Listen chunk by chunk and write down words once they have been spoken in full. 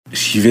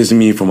she visited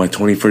me for my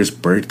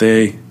 21st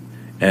birthday,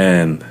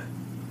 and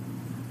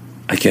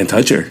I can't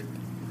touch her.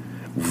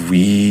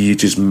 We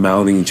just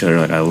mouthing each other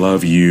like, I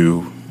love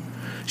you.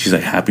 She's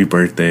like, happy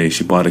birthday.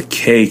 She bought a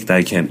cake that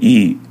I can't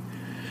eat.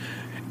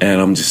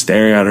 And I'm just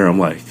staring at her. I'm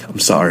like, I'm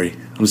sorry.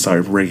 I'm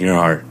sorry for breaking her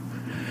heart.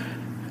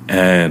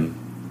 And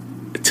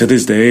to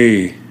this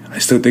day, I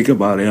still think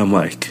about it. I'm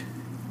like,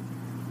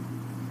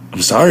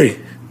 I'm sorry,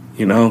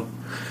 you know?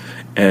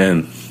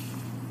 And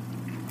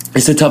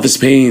it's the toughest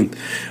pain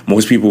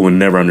most people would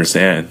never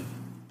understand.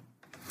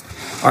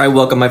 All right,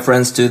 welcome, my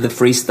friends, to the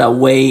Freestyle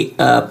Way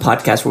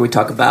podcast where we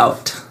talk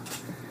about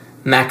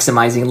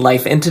maximizing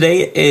life. And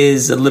today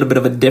is a little bit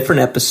of a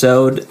different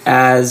episode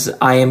as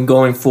I am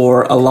going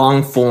for a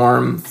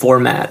long-form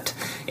format.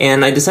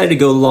 And I decided to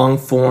go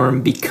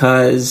long-form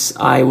because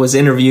I was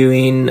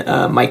interviewing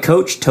my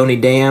coach, Tony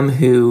Dam,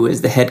 who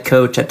is the head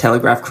coach at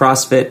Telegraph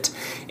CrossFit,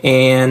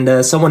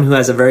 and someone who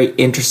has a very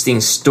interesting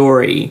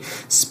story,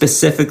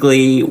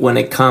 specifically when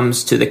it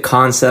comes to the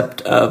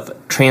concept of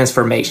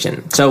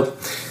transformation. So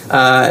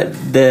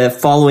the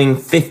following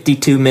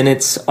 52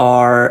 minutes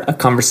are a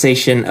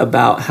conversation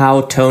about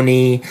how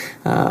Tony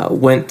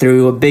went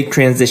through a big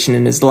transition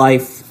in his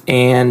life,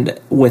 and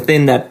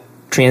within that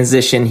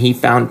transition, he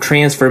found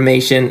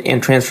transformation,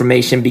 and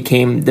transformation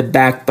became the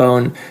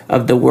backbone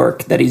of the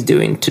work that he's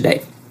doing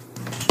today.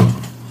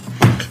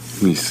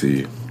 Let me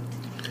see.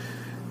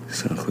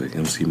 Sounds like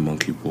MC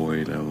Monkey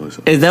Boy. Was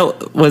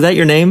that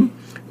your name?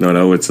 No,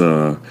 that was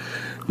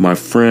my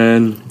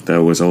friend that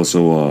was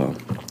also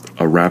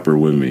a rapper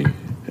with me,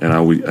 and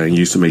I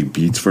used to make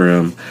beats for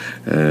him,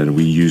 and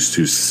we used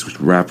to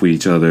rap with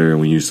each other,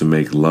 and we used to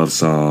make love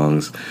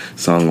songs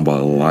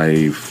about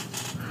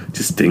life,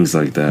 just things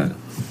like that.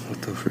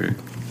 What the frick?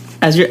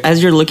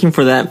 As you're looking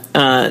for that,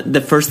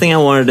 the first thing I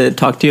wanted to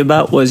talk to you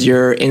about was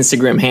your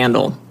Instagram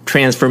handle,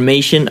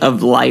 Transformation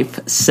of Life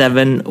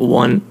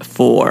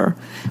 714.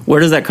 Where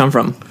does that come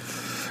from?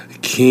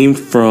 It came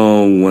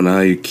from when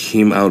I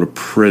came out of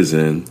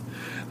prison.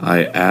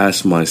 I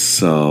asked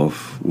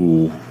myself,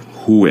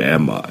 who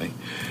am I?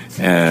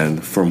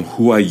 And from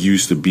who I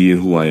used to be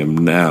and who I am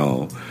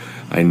now,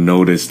 I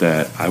noticed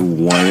that I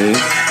wanted...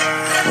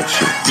 Oh,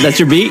 shit. That's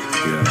your beat?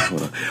 Yeah,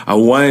 hold on. I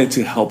wanted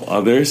to help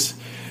others,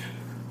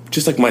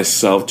 just like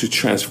myself, to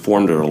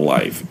transform their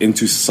life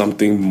into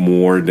something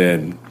more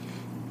than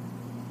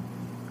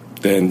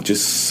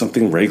just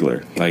something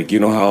regular. Like, you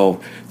know how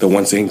the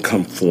one saying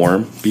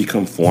be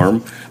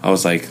conform? I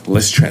was like,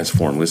 let's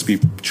transform. Let's be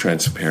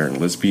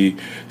transparent. Let's be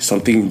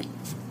something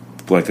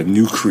like a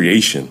new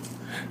creation.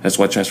 That's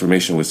what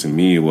transformation was to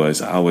me.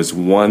 I was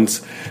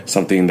once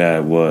something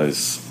that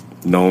was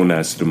known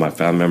as to my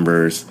family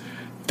members,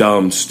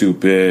 dumb,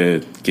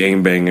 stupid,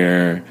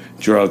 gangbanger,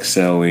 drug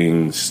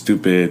selling,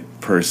 stupid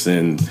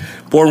person,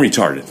 born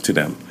retarded to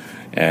them.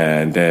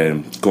 And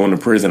then going to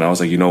prison, I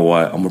was like, you know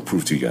what? I'm going to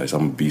prove to you guys. I'm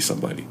going to be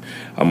somebody.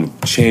 I'm going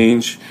to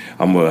change.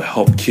 I'm going to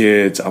help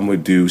kids. I'm going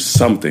to do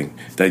something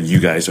that you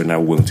guys are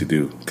not willing to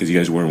do, because you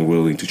guys weren't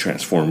willing to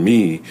transform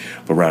me,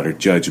 but rather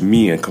judge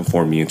me and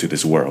conform me into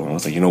this world. And I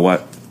was like, you know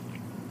what?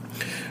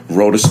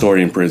 Wrote a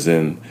story in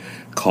prison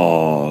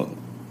called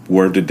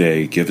Word of the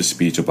Day, give a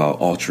speech about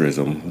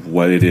altruism,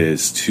 what it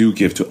is to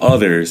give to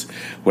others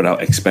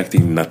without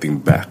expecting nothing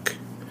back.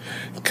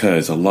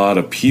 Because a lot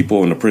of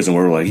people in the prison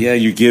were like, yeah,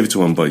 you give to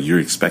them, but you're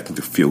expecting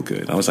to feel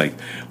good. I was like,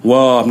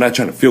 well, I'm not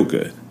trying to feel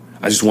good.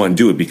 I just want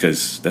to do it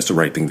because that's the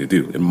right thing to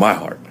do in my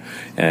heart.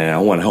 And I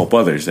want to help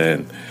others.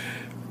 And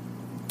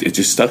it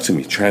just stuck to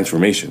me,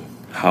 transformation.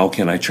 How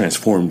can I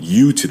transform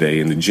you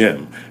today in the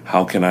gym?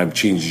 How can I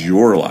change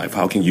your life?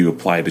 How can you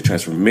apply the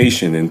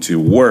transformation into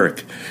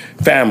work,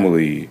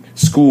 family,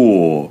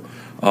 school,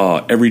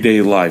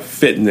 everyday life,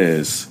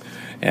 fitness?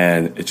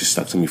 And it just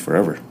stuck to me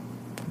forever.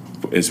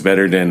 It's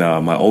better than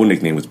my old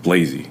nickname was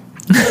Blazy.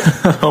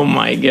 Oh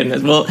my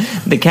goodness. Well,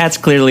 the cat's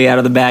clearly out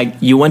of the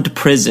bag. You went to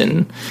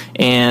prison,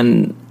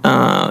 and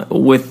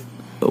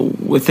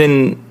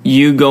within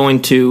you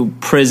going to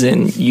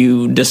prison,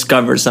 you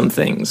discover some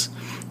things.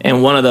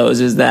 And one of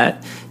those is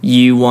that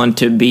you want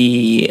to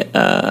be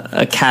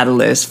a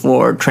catalyst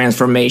for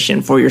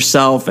transformation for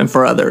yourself and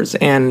for others.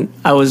 And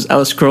I was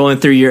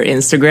scrolling through your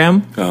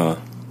Instagram.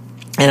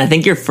 And I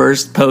think your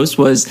first post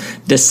was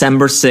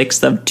December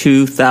 6th of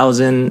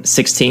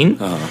 2016.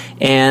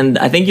 And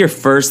I think your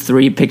first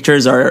three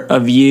pictures are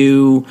of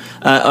you,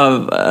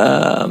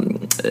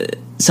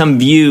 some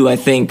view, I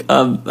think,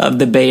 of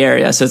the Bay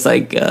Area. So it's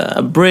like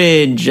a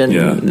bridge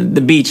and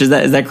the beach. Is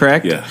that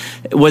correct? Yeah.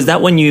 Was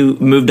that when you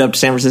moved up to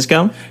San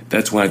Francisco?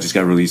 That's when I just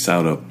got released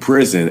out of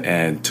prison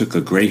and took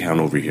a Greyhound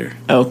over here.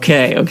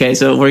 Okay.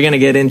 So we're going to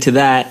get into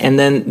that. And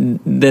then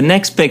the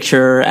next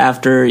picture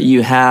after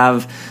you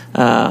have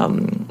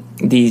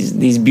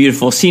these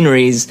beautiful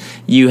sceneries,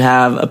 you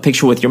have a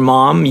picture with your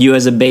mom, you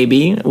as a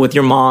baby with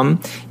your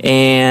mom,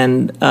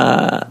 and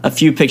a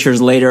few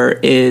pictures later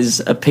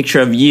is a picture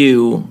of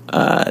you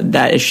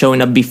that is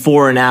showing up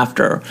before and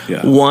after.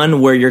 Yeah.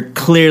 One where you're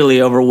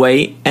clearly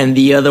overweight, and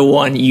the other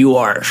one you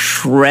are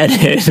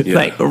shredded,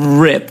 like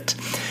ripped.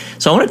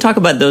 So I want to talk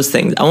about those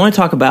things. I want to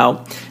talk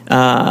about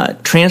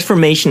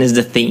transformation is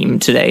the theme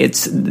today.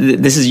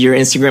 This is your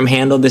Instagram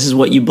handle. This is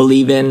what you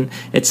believe in.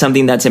 It's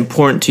something that's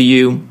important to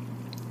you.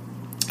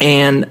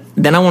 And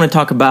then I want to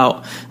talk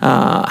about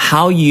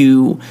how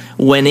you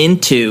went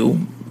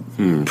into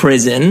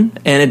prison,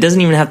 and it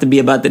doesn't even have to be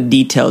about the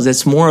details.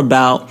 It's more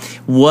about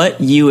what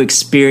you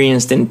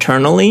experienced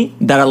internally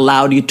that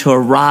allowed you to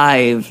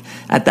arrive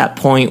at that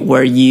point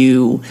where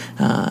you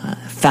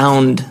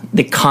found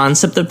the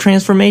concept of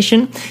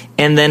transformation,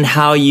 and then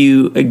how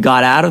you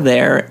got out of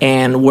there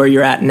and where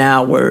you're at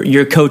now, where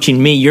you're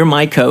coaching me. You're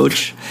my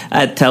coach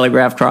at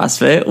Telegraph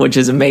CrossFit, which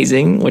is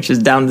amazing, which is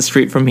down the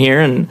street from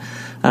here, and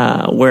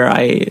where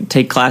I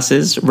take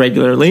classes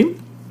regularly.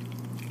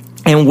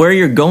 And where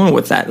you're going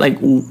with that, like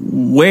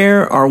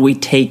where are we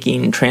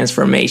taking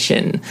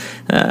transformation,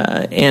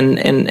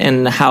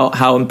 and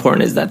how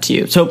important is that to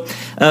you? So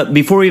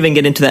before we even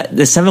get into that,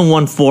 the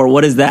 714,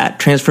 what is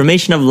that?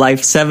 Transformation of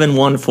Life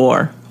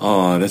 714.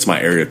 Oh, that's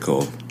my area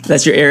code.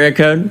 That's your area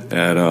code?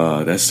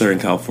 That's Southern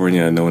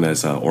California, known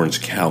as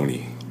Orange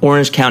County.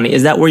 Orange County.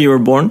 Is that where you were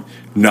born?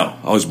 No,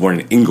 I was born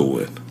in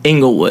Inglewood.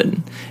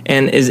 Inglewood.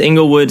 And is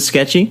Inglewood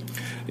sketchy?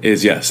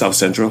 South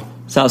Central.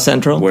 South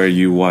Central? Where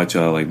you watch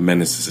like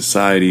Menace to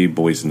Society,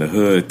 Boys in the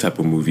Hood type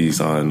of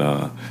movies on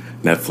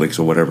Netflix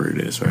or whatever it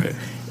is, right?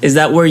 Is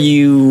that where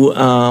you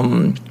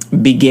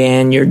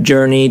began your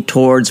journey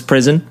towards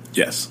prison?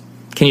 Yes.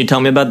 Can you tell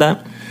me about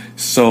that?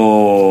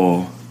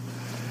 So,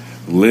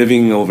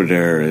 living over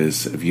there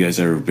is, if you guys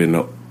ever been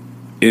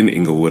in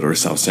Inglewood or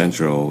South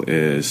Central,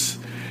 is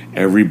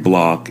every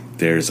block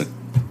there's a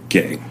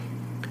gang.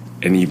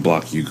 Any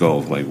block you go,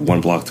 like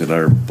one block to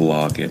another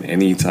block, and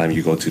anytime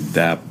you go to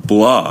that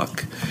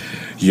block,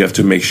 you have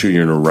to make sure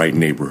you're in the right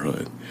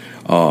neighborhood.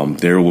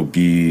 There will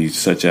be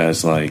such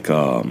as like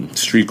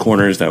street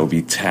corners that will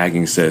be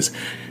tagging says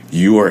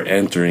you are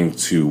entering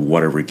to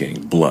whatever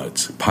gang,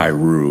 Bloods,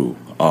 Piru,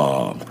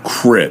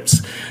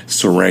 Crips,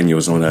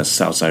 Serrano's on that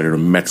south side of the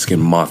Mexican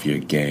Mafia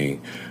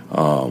gang.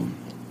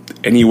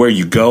 Anywhere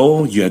you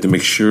go, you have to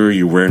make sure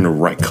you're wearing the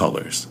right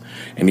colors.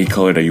 Any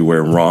color that you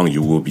wear wrong,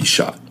 you will be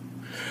shot.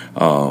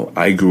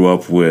 I grew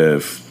up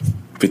with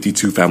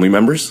 52 family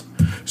members,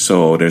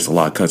 so there's a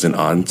lot of cousin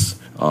aunts,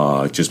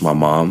 just my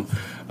mom.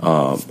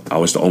 I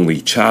was the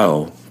only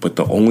child, but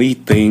the only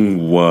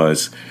thing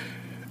was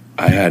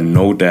I had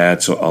no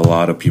dad, so a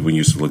lot of people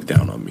used to look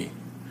down on me.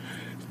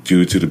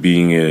 Due to the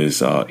being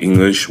is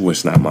English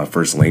was not my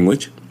first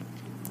language.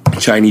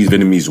 Chinese,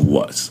 Vietnamese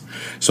was.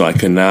 So I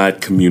could not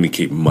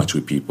communicate much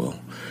with people.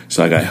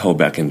 So I got held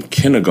back in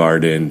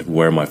kindergarten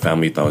where my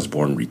family thought I was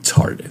born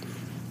retarded.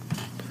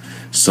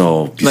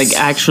 So like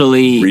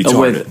actually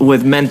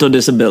with mental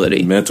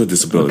disability. Mental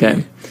disability.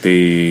 Okay.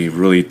 They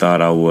really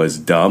thought I was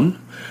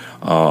dumb.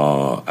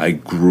 I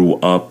grew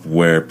up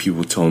where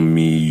people told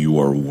me you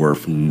are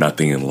worth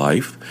nothing in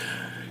life.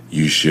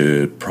 You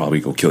should probably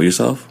go kill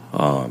yourself.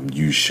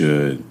 You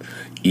should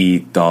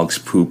eat dog's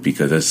poop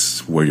because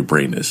that's where your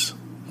brain is.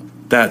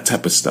 That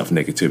type of stuff,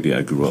 negativity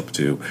I grew up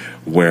to,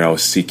 where I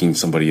was seeking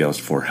somebody else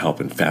for help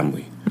and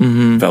family,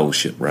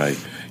 fellowship, right?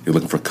 You're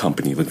looking for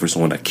company, looking for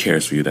someone that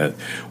cares for you, that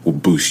will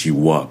boost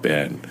you up.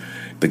 And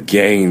the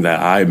gang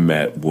that I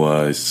met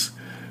was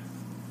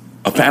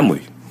a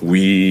family.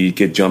 We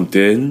get jumped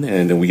in,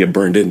 and then we get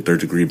burned in,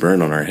 third-degree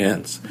burn on our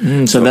hands.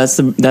 So that's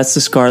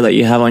the scar that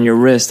you have on your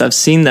wrist. I've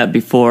seen that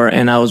before,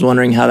 and I was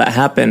wondering how that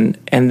happened.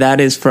 And that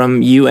is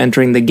from you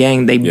entering the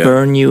gang. They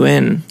burn you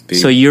in.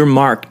 So you're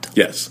marked.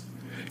 Yes.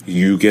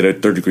 You get a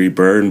third-degree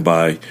burn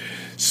by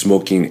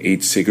smoking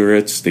 8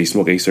 cigarettes. They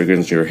smoke 8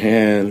 cigarettes in your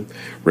hand,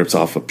 rips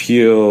off a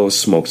peel,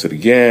 smokes it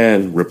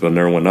again, rip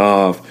another one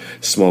off,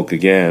 smoke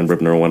again,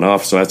 rip another one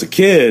off. So as a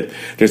kid,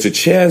 there's a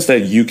chance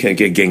that you can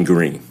get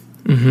gangrene.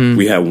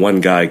 We had one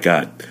guy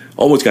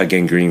almost got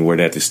gangrene where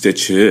they had to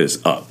stitch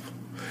his up.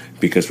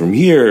 Because from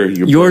here...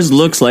 Yours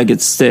looks like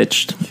it's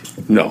stitched.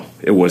 No,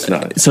 it was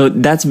not. So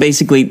that's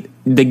basically...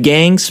 The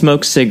gang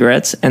smokes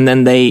cigarettes, and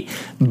then they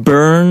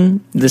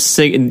burn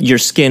your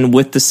skin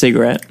with the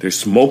cigarette. They're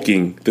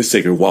smoking the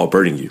cigarette while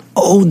burning you.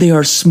 Oh, they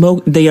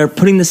are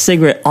putting the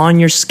cigarette on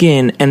your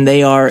skin, and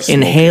they are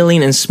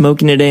inhaling and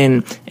smoking it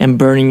in and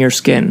burning your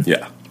skin.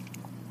 Yeah.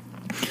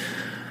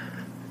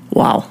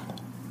 Wow.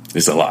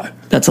 It's a lot.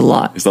 That's a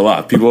lot. It's a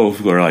lot. People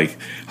who are like,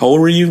 how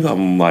old were you?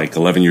 I'm like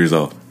 11 years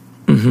old.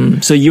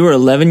 So you were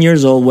 11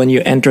 years old when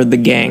you entered the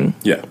gang.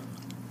 Yeah.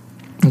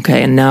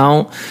 Okay, and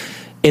now...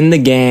 In the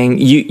gang,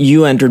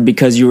 you entered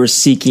because you were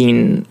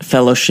seeking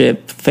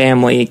fellowship,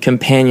 family,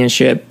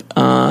 companionship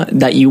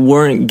that you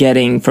weren't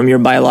getting from your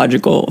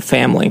biological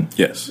family.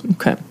 Yes.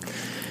 Okay.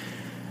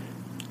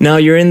 Now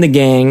you're in the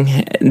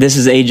gang. This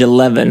is age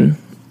 11.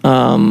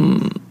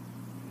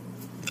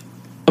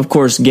 Of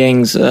course,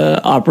 gangs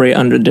operate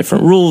under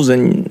different rules,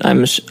 and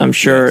I'm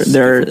sure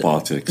there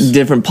are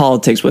different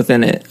politics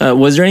within it.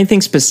 Was there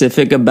anything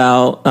specific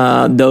about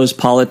those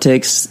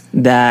politics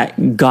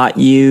that got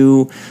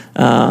you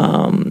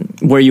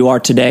where you are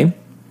today?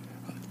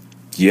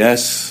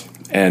 Yes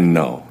and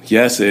no.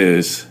 Yes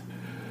is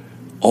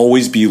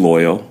always be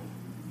loyal,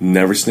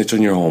 never snitch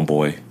on your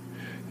homeboy,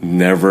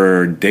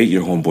 never date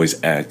your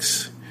homeboy's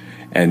ex,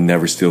 and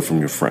never steal from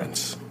your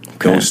friends.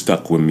 Okay. Those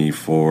stuck with me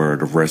for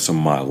the rest of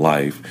my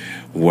life,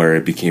 where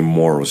it became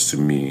morals to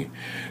me.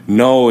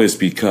 No is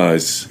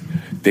because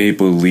they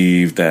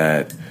believe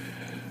that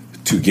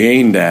to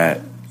gain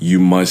that, you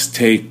must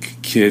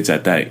take kids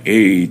at that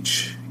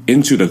age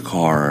into the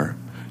car,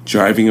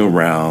 driving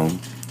around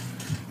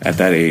at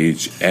that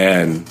age,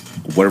 and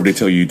whatever they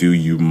tell you to do,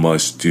 you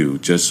must do,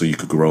 just so you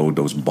could grow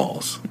those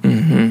balls.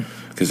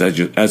 Because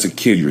as a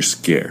kid, you're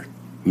scared.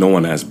 No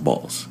one has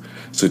balls.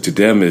 So to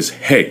them is,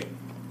 hey,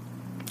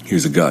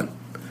 here's a gun.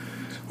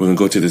 We're going to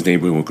go to this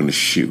neighborhood and we're going to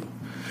shoot.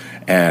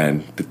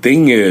 And the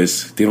thing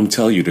is, they don't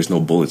tell you there's no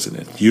bullets in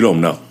it. You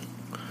don't know.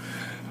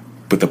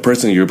 But the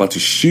person you're about to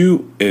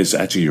shoot is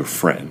actually your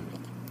friend.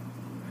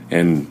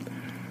 And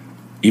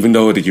even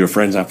though that your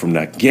friend's not from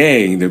that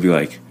gang, they'll be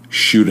like,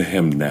 shoot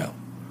him now.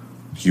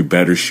 You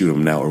better shoot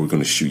him now or we're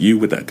going to shoot you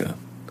with that gun.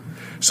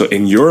 So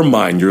in your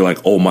mind, you're like,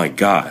 oh my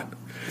God.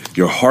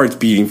 Your heart's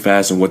beating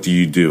fast, and what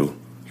do?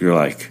 You're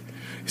like,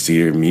 it's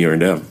either me or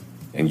them.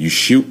 And you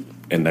shoot,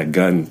 and that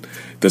gun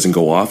doesn't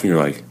go off, and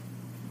you're like,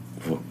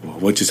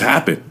 what just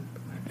happened?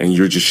 And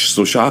you're just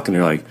so shocked, and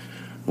you're like,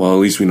 well, at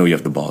least we know you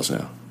have the balls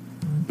now.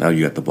 Now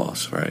you got the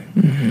balls, right?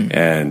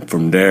 And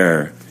from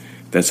there,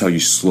 that's how you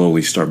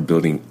slowly start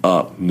building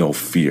up no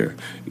fear.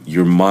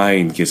 Your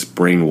mind gets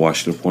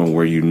brainwashed to the point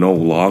where you no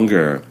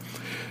longer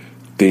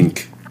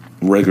think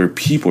regular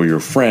people are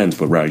your friends,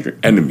 but rather your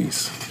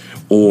enemies.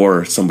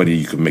 Or somebody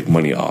you can make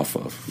money off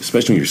of,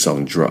 especially when you're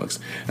selling drugs.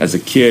 As a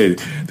kid,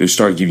 they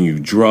start giving you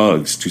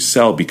drugs to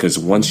sell because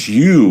once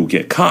you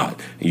get caught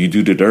and you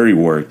do the dirty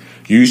work,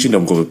 you usually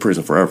don't go to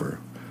prison forever.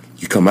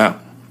 You come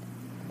out.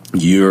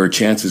 Your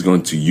chances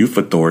going to youth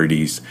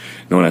authorities,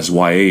 known as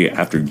YA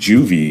after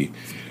juvie,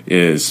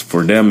 is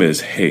for them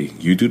is, hey,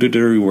 you do the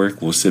dirty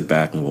work, we'll sit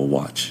back and we'll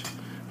watch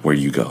where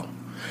you go.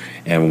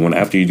 And when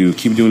after you do,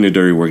 keep doing the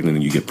dirty work, and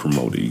then you get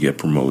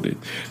promoted.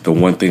 The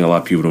one thing a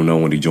lot of people don't know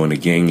when they join the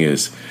gang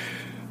is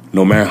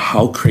no matter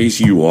how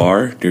crazy you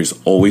are, there's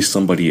always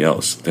somebody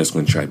else that's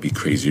going to try to be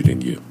crazier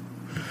than you.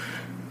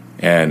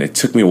 And it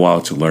took me a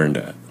while to learn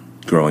that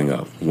growing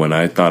up. When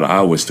I thought I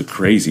was the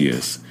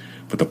craziest,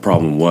 but the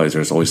problem was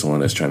there's always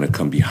someone that's trying to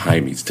come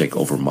behind me to take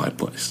over my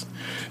place.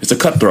 It's a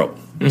cutthroat,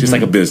 just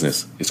like a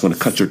business. It's going to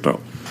cut your throat.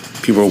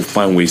 People will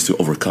find ways to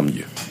overcome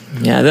you.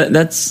 Yeah,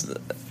 that's...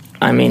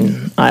 I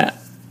mean, I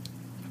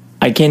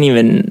can't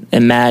even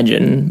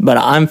imagine, but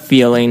I'm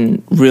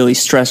feeling really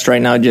stressed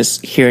right now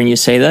just hearing you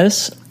say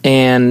this.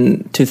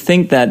 And to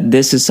think that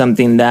this is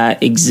something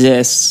that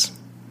exists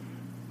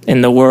in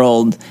the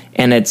world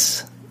and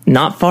it's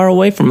not far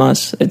away from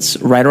us. It's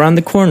right around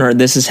the corner.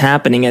 This is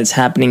happening. It's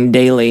happening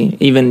daily.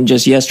 Even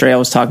just yesterday, I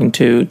was talking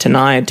to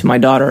Tanai, to my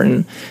daughter,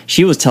 and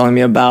she was telling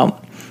me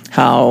about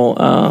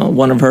how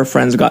one of her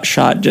friends got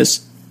shot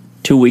just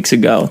 3 weeks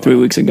ago.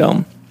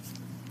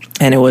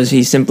 And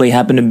he simply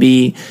happened to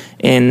be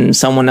in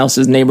someone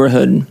else's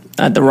neighborhood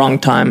at the wrong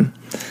time,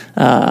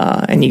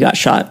 and he got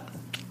shot.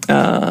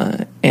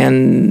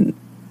 And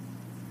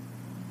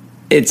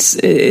it's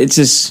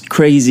just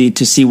crazy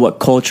to see what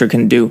culture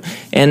can do.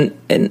 And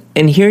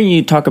hearing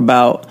you talk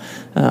about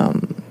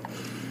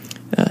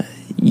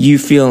you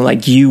feeling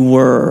like you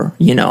were,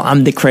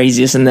 I'm the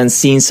craziest, and then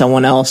seeing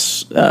someone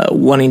else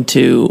wanting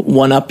to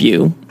one-up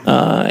you.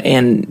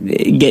 And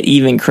get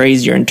even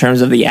crazier in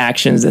terms of the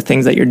actions, the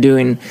things that you're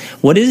doing.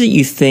 What is it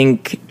you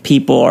think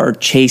people are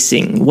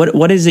chasing?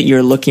 What is it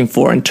you're looking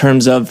for in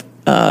terms of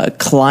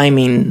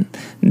climbing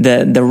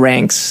the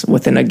ranks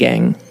within a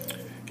gang?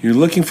 You're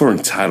looking for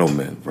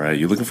entitlement, right?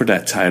 You're looking for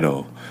that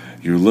title.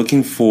 You're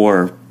looking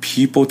for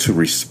people to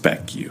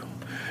respect you.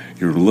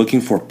 You're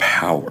looking for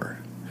power.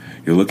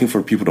 You're looking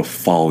for people to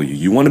follow you.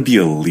 You want to be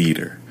a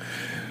leader.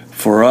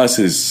 For us,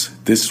 this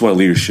is what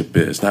leadership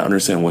is, not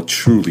understanding what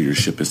true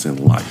leadership is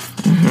in life.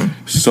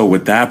 So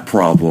with that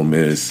problem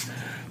is,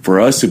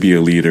 for us to be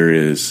a leader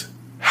is,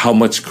 how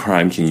much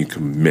crime can you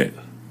commit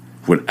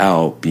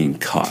without being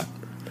caught?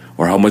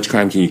 Or how much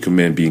crime can you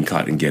commit being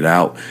caught and get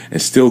out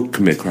and still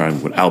commit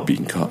crime without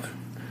being caught?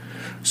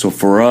 So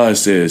for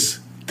us this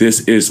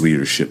is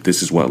leadership.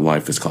 This is what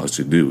life is called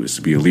to do, is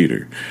to be a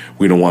leader.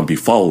 We don't want to be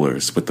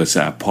followers, but the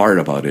sad part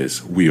about it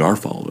is we are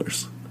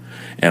followers.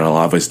 And a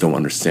lot of us don't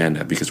understand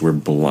that because we're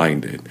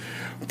blinded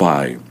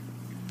by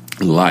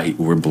light.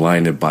 We're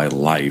blinded by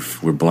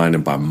life. We're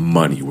blinded by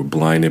money. We're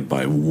blinded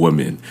by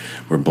women.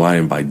 We're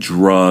blinded by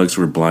drugs.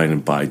 We're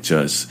blinded by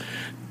just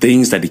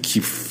things that they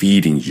keep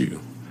feeding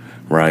you,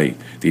 right?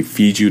 They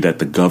feed you that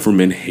the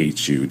government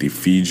hates you. They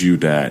feed you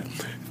that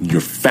your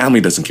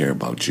family doesn't care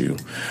about you.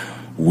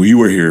 We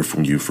were here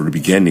from you from the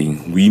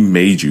beginning. We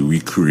made you.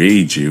 We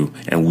created you.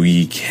 And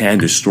we can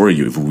destroy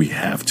you if we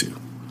have to.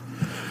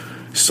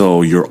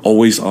 So you're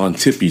always on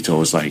tippy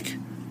toes like,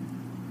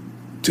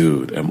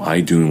 dude, am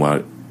I doing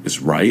what is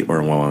right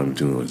or what I'm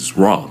doing is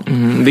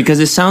wrong. Because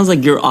it sounds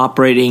like you're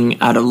operating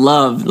out of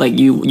love. Like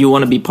you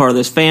want to be part of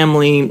this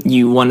family.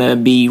 You want to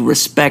be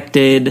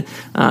respected.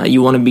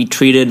 You want to be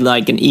treated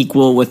like an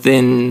equal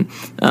within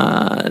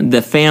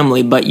the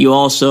family. But you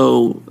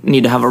also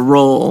need to have a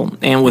role,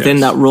 and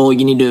within that role,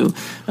 you need to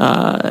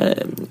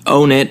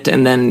own it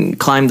and then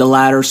climb the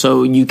ladder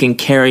so you can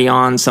carry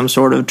on some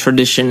sort of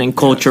tradition and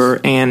culture.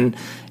 And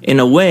in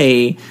a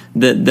way,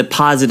 the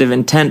positive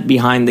intent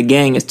behind the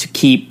gang is to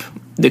keep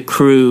the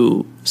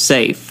crew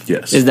safe.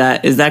 Yes. Is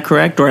that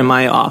correct, or am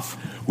I off?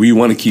 We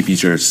want to keep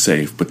each other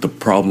safe, but the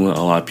problem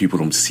a lot of people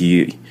don't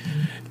see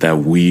that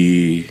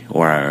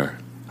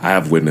I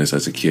have witnessed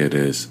as a kid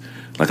is,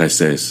 like I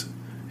said,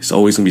 it's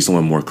always going to be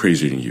someone more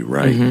crazy than you,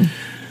 right?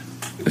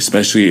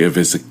 Especially if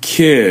it's a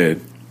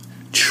kid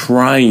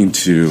trying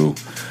to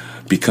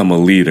become a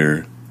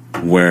leader,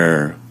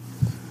 where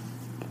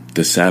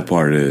the sad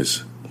part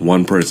is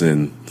one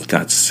person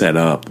got set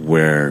up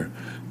where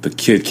the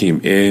kid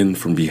came in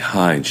from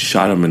behind,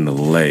 shot him in the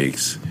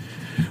legs,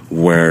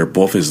 where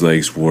both his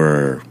legs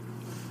were,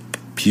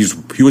 he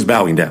was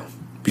bowing down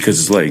because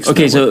his legs.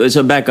 Okay,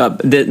 so back up.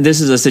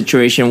 This is a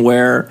situation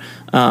where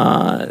one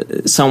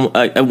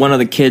of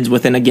the kids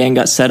within a gang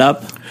got set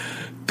up.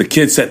 The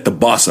kid set the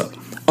boss up.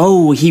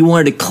 Oh, he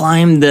wanted to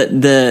climb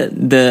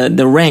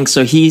the ranks,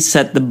 so he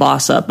set the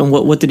boss up. And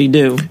what did he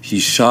do? He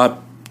shot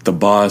the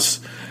boss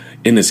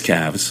in his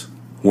calves,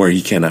 where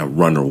he cannot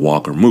run or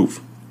walk or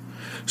move.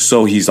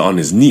 So he's on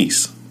his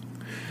knees.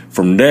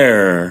 From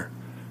there,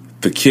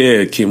 the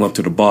kid came up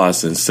to the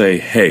boss and say,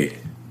 "Hey,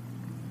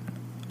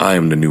 I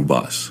am the new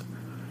boss.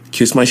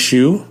 Kiss my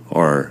shoe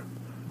or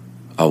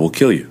I will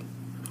kill you."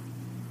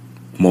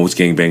 Most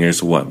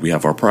gangbangers, what? We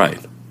have our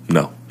pride.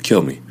 No,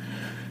 kill me.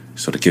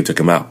 So the kid took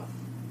him out.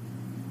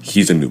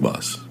 He's a new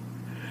boss.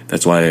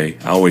 That's why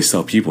I always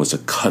tell people it's a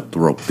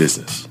cutthroat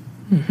business.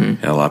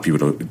 And a lot of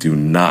people do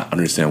not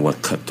understand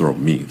what cutthroat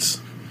means.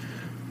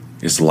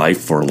 It's life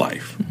for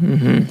life,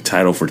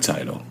 title for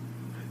title.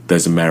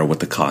 Doesn't matter what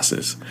the cost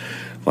is.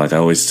 Like I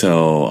always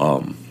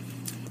tell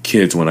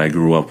kids when I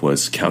grew up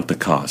was count the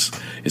cost.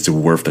 Is it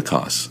worth the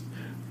cost?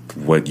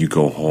 What you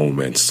go home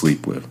and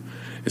sleep with?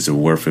 Is it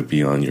worth it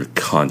being on your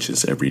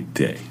conscience every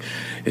day?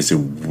 Is it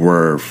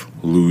worth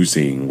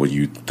losing what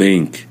you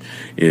think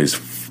is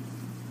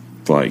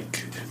like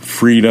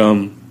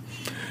freedom?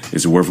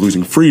 Is it worth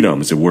losing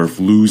freedom? Is it worth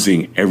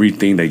losing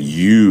everything that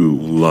you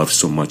love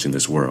so much in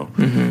this world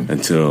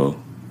until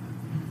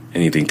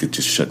anything could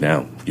just shut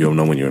down? You don't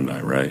know when you're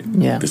not, right?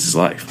 Yeah. This is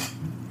life.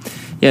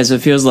 Yeah, so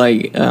it feels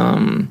like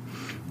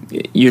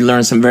you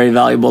learned some very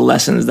valuable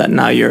lessons that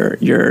now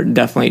you're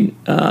definitely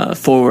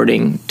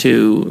forwarding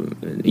to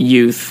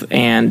youth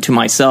and to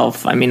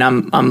myself. I mean,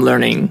 I'm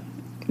learning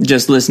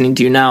just listening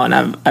to you now, and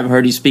I've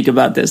heard you speak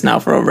about this now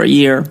for over a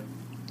year.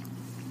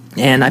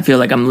 And I feel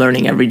like I'm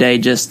learning every day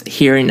just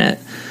hearing it.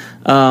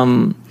 I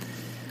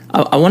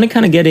want to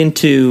kind of get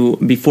into,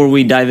 before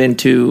we dive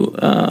into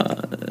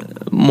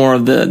more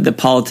of the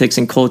politics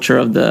and culture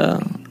of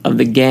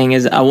the gang,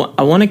 is I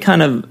want to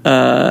kind of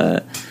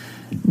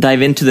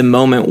dive into the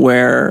moment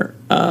where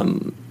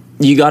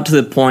you got to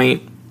the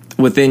point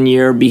within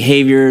your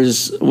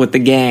behaviors with the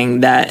gang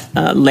that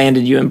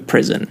landed you in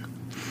prison.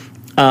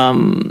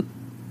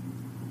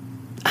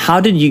 How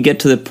did you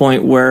get to the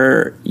point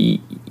where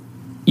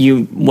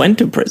you went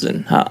to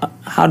prison?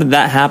 How did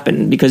that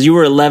happen? Because you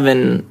were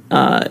 11,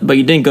 but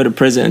you didn't go to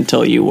prison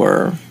until you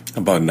were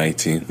about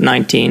 19.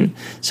 19.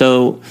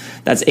 So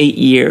that's 8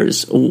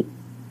 years.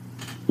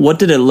 What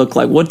did it look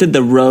like? What did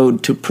the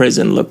road to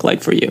prison look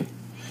like for you?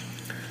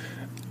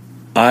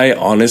 I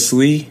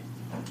honestly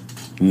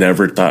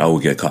never thought I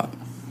would get caught.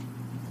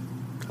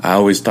 I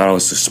always thought I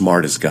was the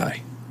smartest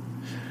guy.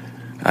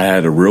 I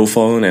had a real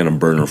phone and a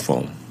burner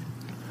phone.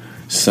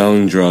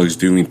 Selling drugs,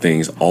 doing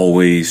things,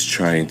 always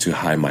trying to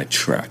hide my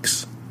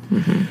tracks.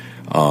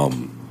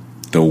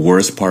 The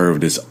worst part of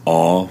this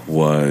all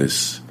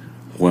was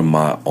when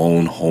my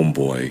own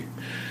homeboy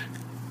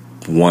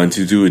wanted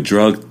to do a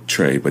drug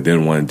trade, but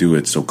didn't want to do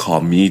it, so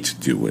called me to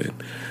do it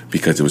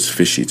because it was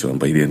fishy to him,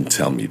 but he didn't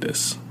tell me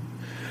this.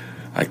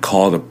 I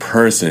called a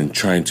person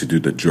trying to do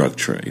the drug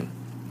trade.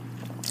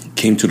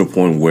 Came to the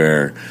point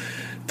where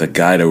the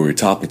guy that we were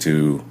talking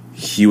to,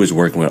 he was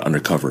working with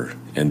undercover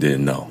and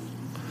didn't know.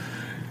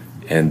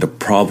 And the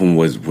problem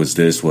was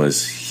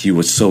he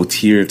was so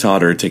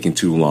teeter-totter, taking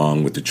too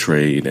long with the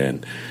trade,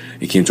 and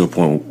it came to a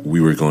point we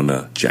were going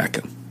to jack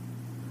him.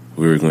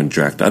 We were going to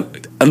jack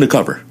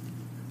undercover.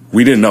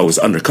 We didn't know it was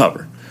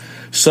undercover.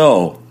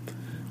 So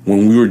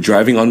when we were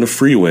driving on the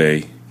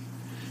freeway,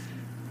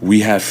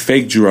 we had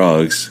fake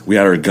drugs. We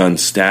had our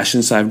guns stashed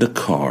inside the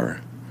car,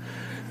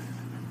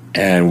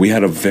 and we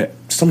had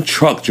some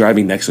truck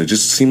driving next to it. It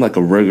just seemed like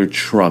a regular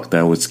truck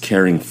that was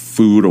carrying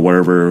food or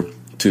whatever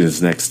to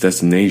his next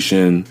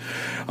destination.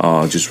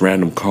 Just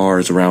random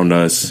cars around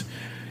us,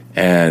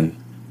 and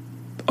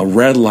a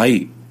red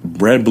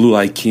blue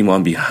light came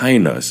on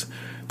behind us.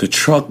 The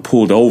truck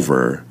pulled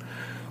over.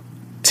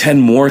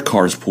 10 more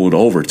cars pulled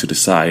over to the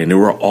side, and they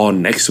were all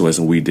next to us,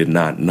 and we did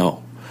not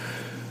know.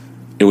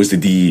 It was the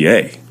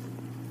DEA.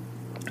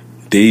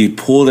 They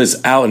pulled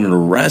us out and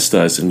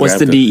arrested us. And what's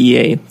the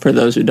DEA, for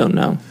those who don't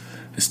know?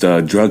 It's the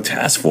Drug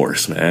Task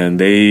Force, man.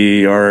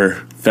 They are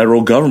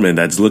federal government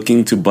that's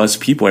looking to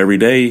bust people every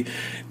day.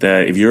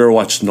 That if you ever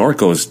watch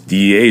Narcos,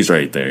 DEA's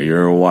right there. You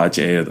ever watch,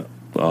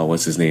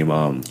 what's his name?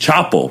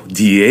 Chapo,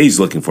 DEA's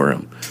looking for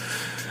him.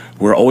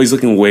 We're always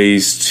looking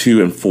ways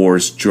to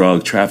enforce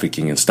drug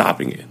trafficking and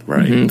stopping it,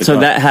 right? Mm-hmm. So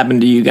that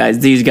happened to you guys.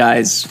 These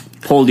guys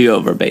pulled you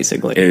over,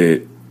 basically.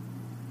 It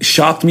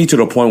shocked me to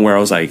the point where I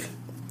was like,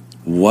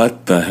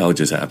 what the hell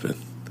just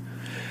happened?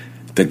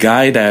 The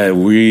guy that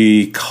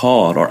we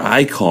called, or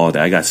I called,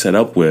 that I got set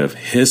up with,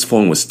 his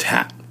phone was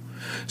tapped.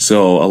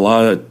 So a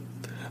lot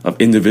of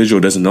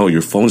individual doesn't know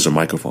your phone's a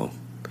microphone.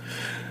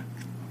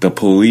 The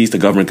police, the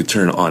government could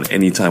turn it on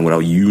anytime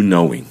without you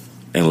knowing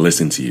and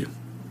listen to you.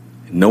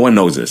 No one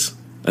knows this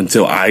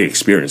until I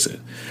experience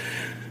it.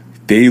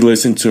 They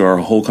listened to our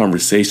whole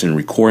conversation,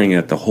 recording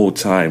it the whole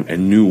time,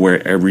 and knew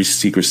where every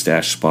secret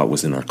stash spot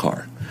was in our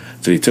car.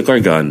 So they took our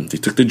gun, they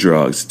took the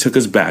drugs, took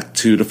us back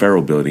to the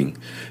federal building,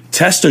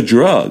 tested a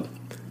drug,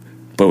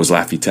 but it was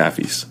Laffy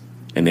Taffies,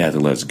 and they had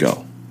to let us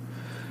go.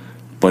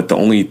 But the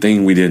only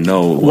thing we didn't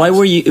know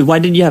was, why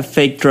did you have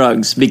fake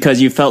drugs? Because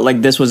you felt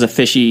like this was a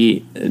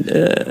fishy we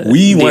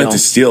deal. wanted to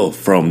steal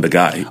from the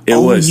guy.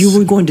 You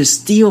were going to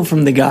steal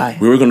from the guy.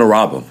 We were going to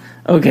rob him.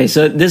 Okay,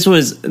 so this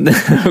was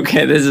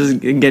okay, this is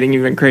getting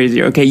even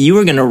crazier. Okay, you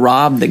were going to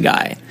rob the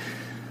guy.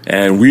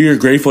 And we are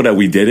grateful that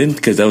we didn't,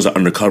 because that was an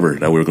undercover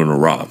that we were going to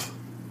rob.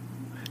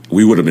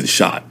 We would have been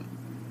shot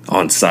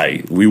on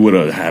sight. We would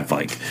have had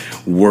like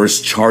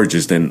worse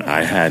charges than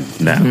I had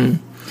now.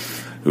 Mm-hmm.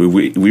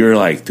 We were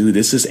like, dude,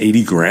 this is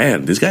 80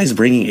 grand. This guy's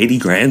bringing 80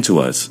 grand to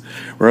us.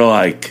 We're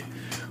like,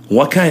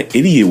 what kind of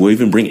idiot will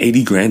even bring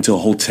 80 grand to a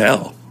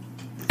hotel?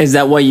 Is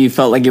that why you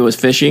felt like it was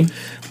fishy?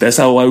 That's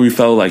why we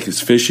felt like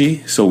it's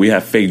fishy. So we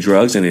have fake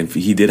drugs, and if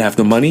he did have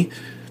the money,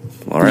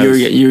 all right,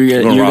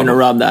 you're going to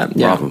rob that.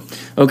 Yeah. Rob him.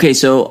 Okay,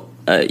 so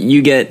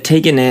you get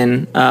taken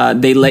in.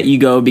 They let you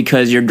go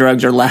because your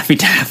drugs are Laffy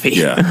Taffy.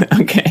 Yeah.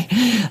 Okay.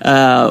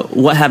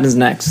 What happens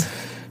next?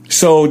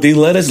 So they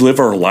let us live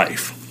our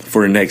life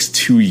for the next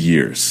 2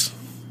 years.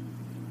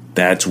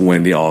 That's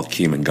when they all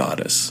came and got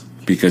us.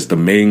 Because the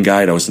main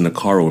guy that was in the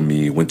car with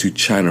me went to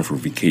China for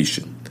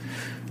vacation.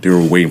 They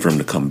were waiting for him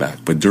to come back.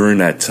 But during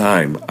that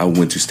time, I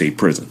went to state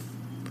prison.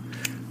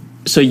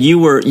 So you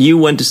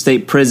went to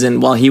state prison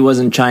while he was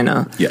in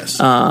China? Yes.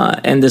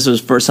 And this was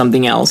for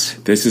something else?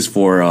 This is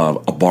for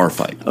a bar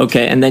fight.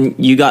 Okay, and then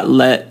you got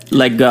let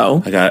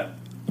go?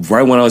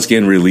 Right when I was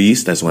getting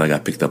released, that's when I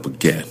got picked up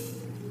again.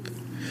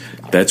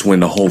 That's when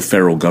the whole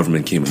federal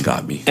government came and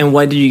got me. And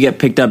why did you get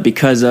picked up?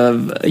 Because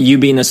of you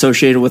being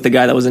associated with the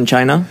guy that was in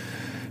China?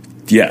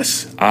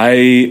 Yes.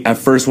 At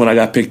first, when I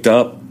got picked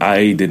up,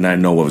 I did not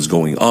know what was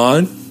going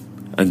on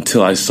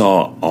until I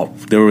saw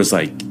there was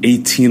like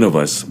 18 of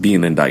us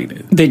being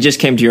indicted. They just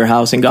came to your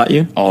house and got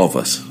you? All of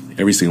us.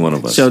 Every single one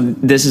of us. So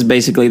this is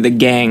basically the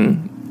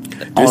gang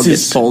all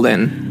gets pulled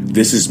in.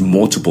 This is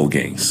multiple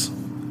gangs.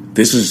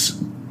 There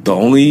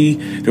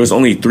was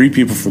only 3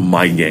 people from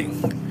my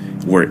gang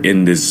were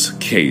in this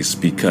case,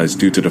 because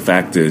due to the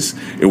fact is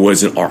it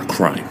wasn't our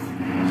crime.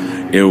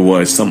 It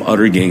was some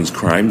other gang's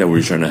crime that we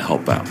were trying to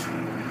help out.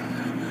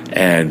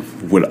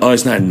 And with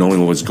us not knowing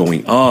what was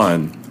going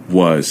on,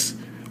 was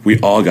we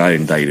all got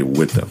indicted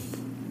with them,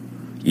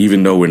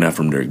 even though we're not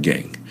from their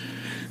gang.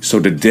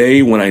 So the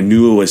day when I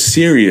knew it was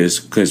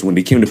serious, because when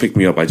they came to pick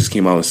me up, I just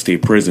came out of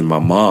state prison. My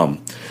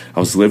mom, I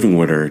was living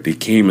with her. They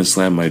came and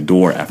slammed my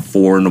door at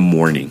 4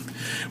 a.m,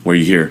 where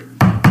you hear,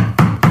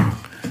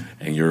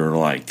 and you're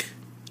like,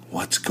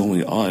 what's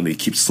going on? They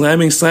keep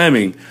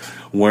slamming,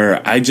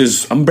 where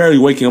I'm barely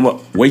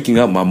waking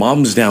up. My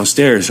mom's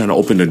downstairs trying to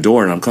open the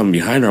door, and I'm coming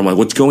behind her. I'm like,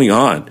 what's going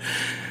on?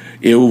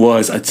 It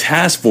was a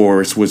task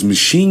force with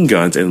machine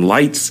guns and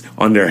lights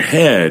on their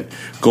head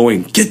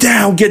going, get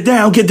down, get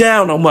down, get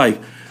down. I'm like,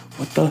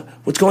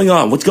 what's going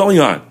on? What's going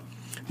on?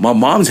 My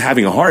mom's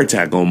having a heart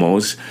attack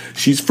almost.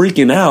 She's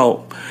freaking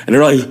out. And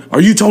they're like,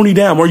 are you Tony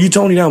Dam? Are you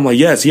Tony Dam? I'm like,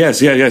 yes.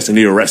 And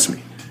they arrest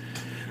me.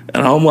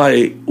 And I'm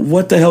like,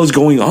 what the hell is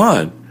going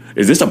on?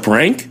 Is this a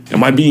prank?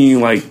 Am I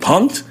being like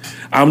punked?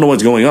 I don't know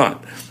what's going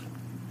on.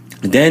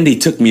 Then they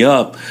took me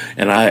up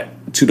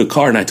to the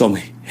car, and I told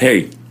me,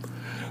 hey,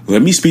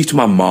 let me speak to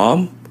my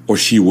mom or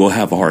she will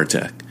have a heart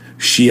attack.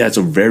 She has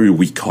a very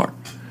weak heart.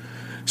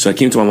 So I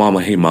came to my mom,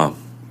 like, hey, Mom,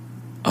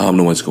 I don't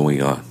know what's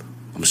going on.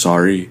 I'm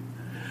sorry,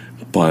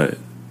 but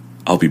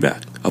I'll be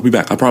back.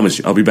 I promise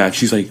you, I'll be back.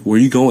 She's like, where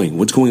are you going?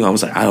 What's going on? I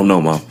was like, I don't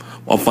know, Mom.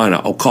 I'll find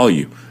out. I'll call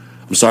you.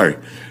 I'm sorry,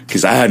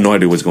 because I had no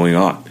idea what's going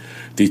on.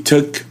 They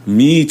took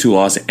me to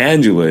Los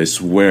Angeles,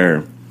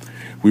 where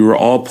we were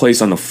all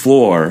placed on the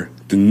floor.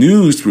 The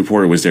news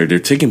reporter was there. They're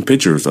taking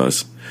pictures of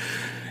us.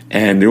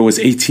 And there was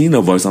 18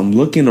 of us. I'm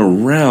looking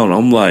around.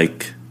 I'm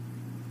like,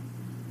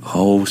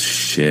 oh,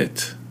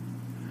 shit.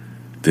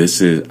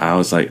 I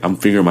was like, I'm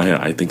figuring in my head,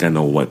 I think I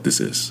know what this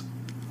is.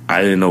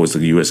 I didn't know it was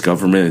the U.S.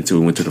 government until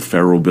we went to the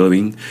federal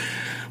building,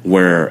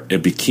 where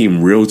it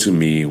became real to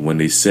me when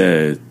they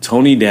said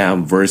Tony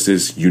Dam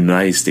versus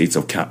United States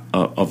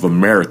of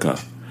America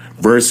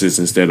versus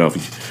instead of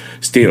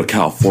state of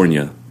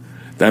California.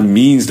 That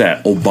means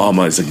that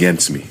Obama is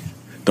against me.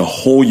 The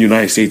whole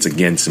United States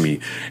against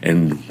me.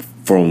 And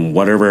from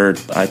whatever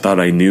I thought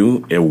I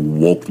knew, it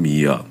woke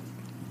me up.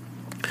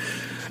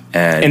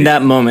 And in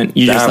that moment,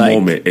 it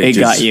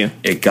got you.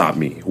 It got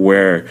me.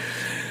 Where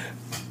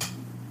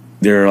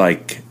they're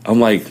like, I'm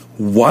like,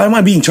 why am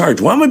I being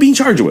charged? What am I being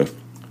charged with?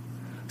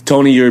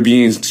 Tony, you're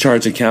being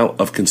charged account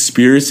of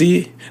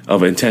conspiracy,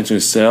 of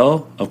intentional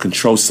sale, of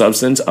controlled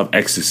substance, of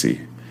ecstasy.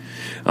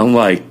 I'm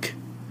like,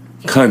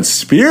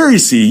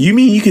 conspiracy? You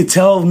mean you could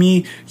tell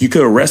me, you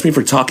could arrest me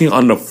for talking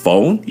on the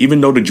phone,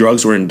 even though the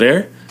drugs weren't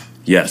there?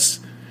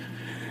 Yes.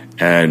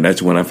 And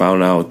that's when I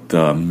found out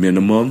the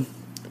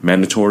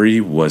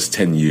mandatory was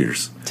 10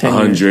 years.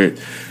 100.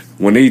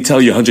 When they tell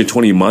you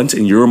 120 months,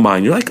 in your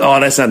mind, you're like, oh,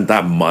 that's not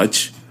that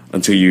much.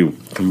 Until you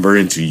convert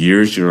into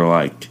years, you're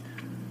like,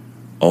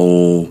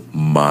 oh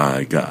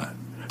my God.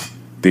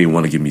 They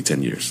want to give me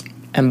 10 years.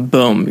 And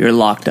boom, you're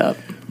locked up.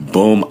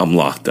 Boom, I'm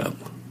locked up.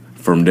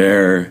 From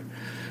there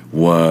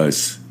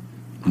was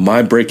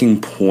my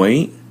breaking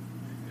point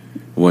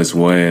was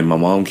when my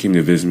mom came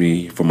to visit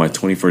me for my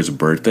 21st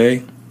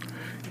birthday.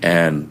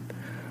 And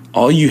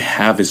all you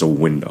have is a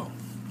window.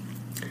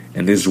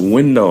 And this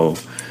window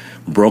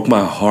broke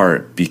my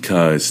heart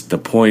because the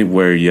point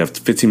where you have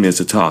 15 minutes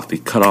to talk, they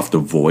cut off the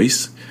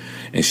voice.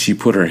 And she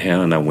put her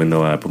hand on that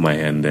window, and I put my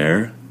hand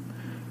there.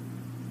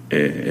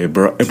 It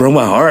broke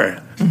my heart.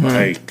 Mm-hmm.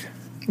 Like,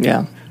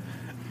 yeah.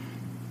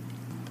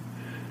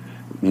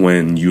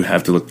 When you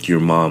have to look at your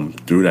mom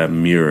through that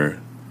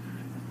mirror,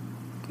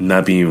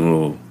 not being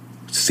able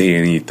to say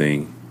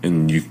anything,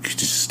 and you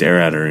just stare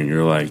at her and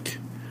you're like,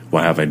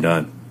 what have I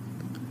done?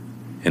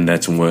 And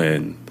that's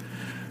when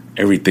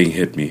everything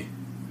hit me.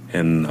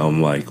 And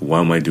I'm like, what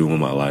am I doing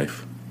with my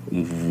life?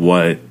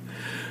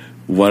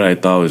 What I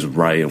thought was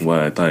right and what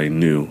I thought I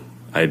knew,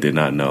 I did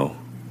not know.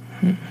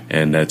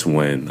 And that's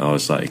when I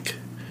was like,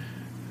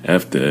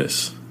 F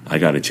this. I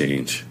got to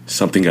change.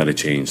 Something got to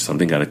change.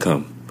 Something got to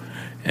come.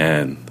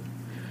 And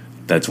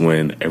that's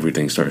when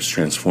everything starts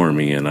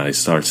transforming and I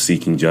start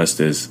seeking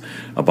justice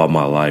about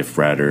my life,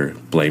 rather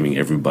blaming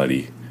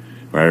everybody,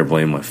 rather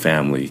blaming my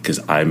family because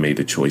I made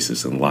the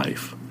choices in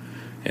life.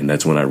 And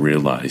that's when I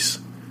realized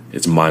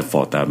it's my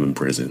fault that I'm in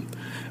prison.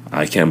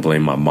 I can't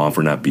blame my mom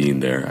for not being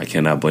there. I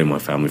cannot blame my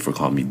family for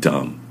calling me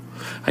dumb.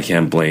 I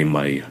can't blame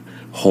my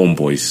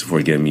homeboys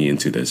for getting me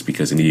into this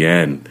because in the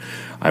end,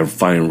 I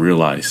finally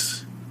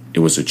realized it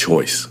was a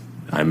choice.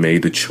 I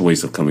made the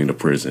choice of coming to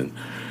prison.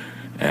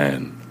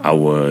 And I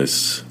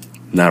was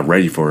not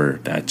ready for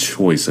that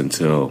choice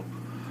until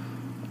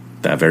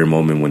that very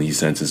moment when he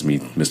sentenced me,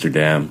 Mr.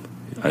 Dam,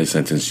 I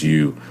sentenced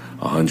you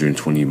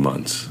 120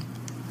 months.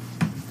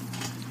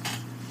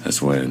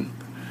 That's when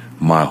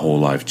my whole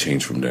life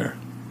changed from there.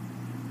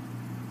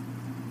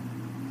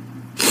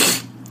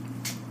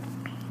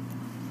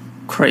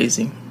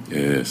 Crazy. It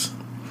is.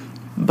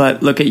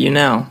 But look at you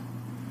now.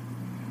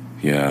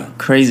 Yeah.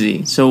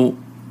 Crazy. So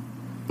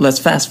let's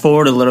fast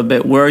forward a little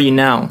bit. Where are you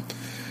now?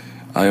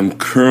 I am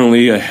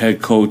currently a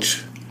head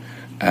coach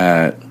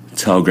at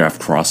Telegraph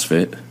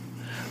CrossFit.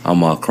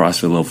 I'm a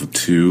CrossFit level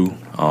 2.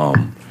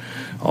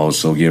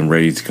 Also getting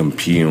ready to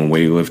compete in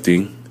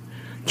weightlifting.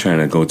 Trying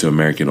to go to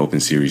American Open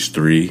Series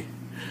 3.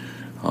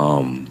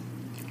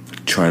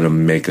 Trying to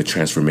make a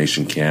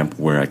transformation camp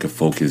where I could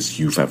focus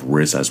youth at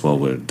risk as well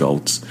with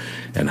adults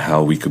and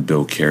how we could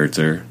build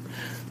character,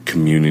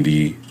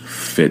 community,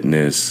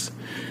 fitness,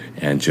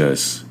 and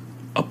just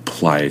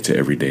apply it to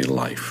everyday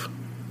life.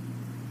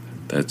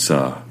 That's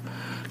got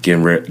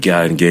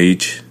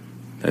engaged.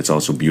 That's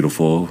also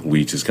beautiful.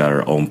 We just got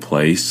our own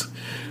place.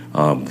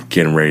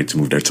 Getting ready to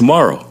move there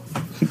tomorrow.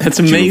 That's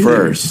amazing.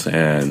 June 1st.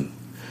 And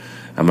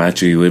I'm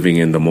actually living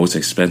in the most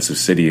expensive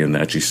city and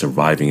actually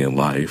surviving in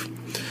life.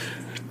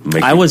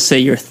 I would say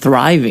you're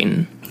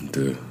thriving.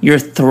 You're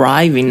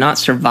thriving, not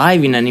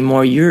surviving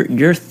anymore.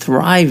 You're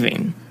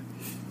thriving.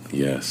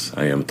 Yes,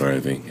 I am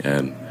thriving.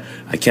 And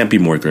I can't be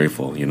more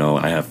grateful. You know,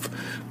 I have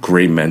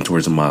great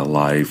mentors in my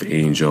life.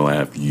 Angel, I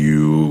have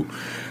you.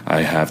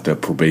 I have the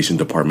probation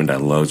department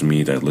that loves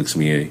me, that looks at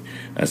me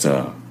as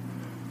a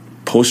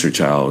poster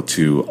child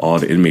to all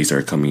the inmates that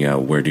are coming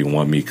out where they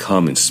want me to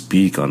come and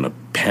speak on a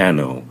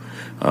panel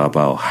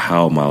about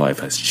how my life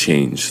has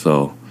changed.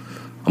 So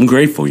I'm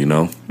grateful, you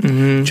know,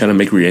 trying to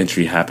make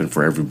re-entry happen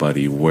for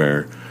everybody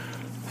where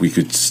we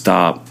could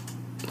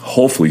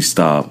hopefully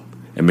stop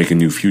and make a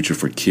new future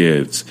for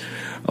kids.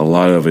 A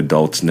lot of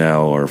adults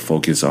now are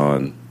focused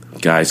on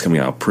guys coming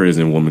out of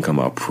prison, women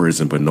coming out of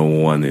prison, but no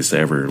one is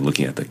ever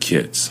looking at the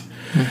kids.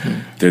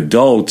 The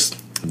adults,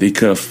 they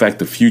could affect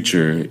the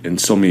future in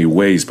so many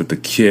ways, but the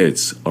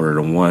kids are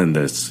the one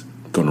that's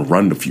going to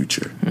run the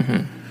future.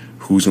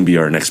 Who's going to be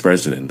our next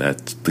president?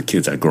 That's the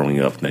kids that are growing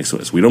up next to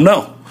us. We don't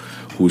know.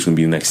 Who's going to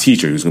be the next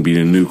teacher? Who's going to be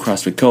the new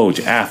CrossFit coach,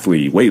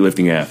 athlete,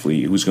 weightlifting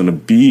athlete? Who's going to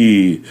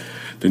be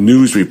the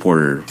news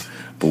reporter?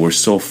 But we're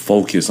so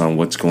focused on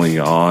what's going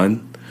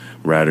on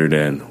rather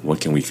than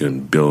what we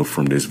can build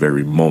from this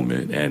very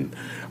moment. And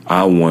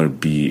I want to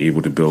be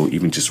able to build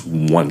even just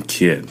one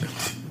kid,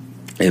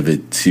 if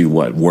it to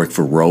work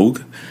for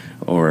Rogue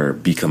or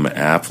become an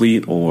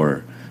athlete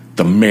or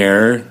the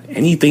mayor,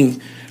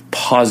 anything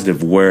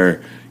positive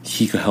where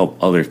he could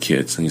help other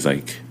kids. And he's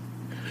like,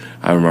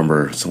 I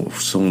remember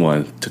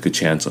someone took a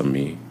chance on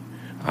me.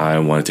 I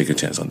want to take a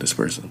chance on this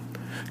person.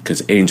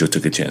 Because Angel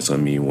took a chance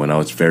on me when I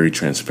was very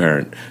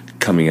transparent,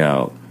 coming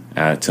out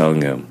at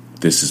telling him,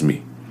 this is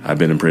me. I've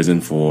been in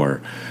prison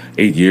for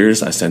 8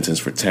 years. I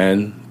sentenced for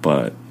 10.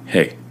 But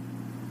hey,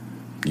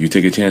 you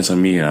take a chance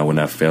on me and I will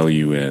not fail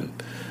you. And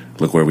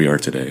look where we are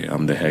today.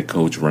 I'm the head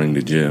coach running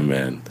the gym,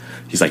 and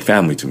he's like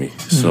family to me.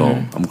 So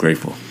I'm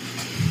grateful.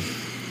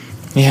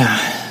 Yeah,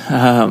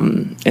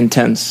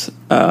 intense.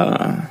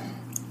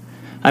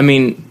 I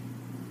mean,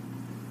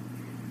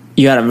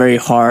 you had a very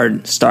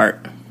hard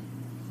start.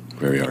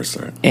 Very hard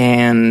start.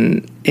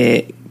 And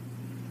it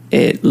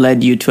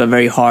led you to a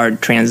very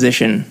hard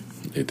transition.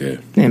 It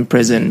did. In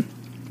prison.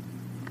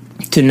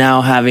 To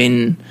now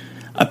having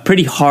a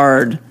pretty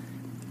hard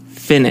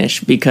finish,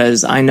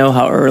 because I know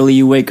how early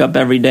you wake up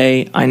every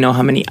day. I know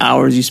how many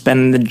hours you spend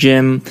in the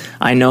gym.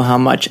 I know how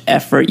much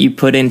effort you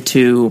put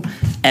into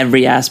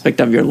every aspect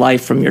of your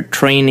life, from your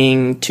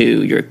training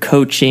to your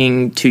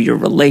coaching to your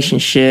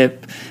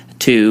relationship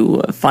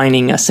to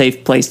finding a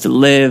safe place to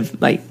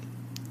live. Like,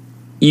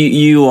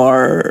 you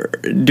are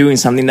doing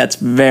something that's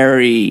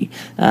very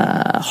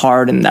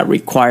hard and that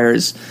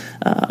requires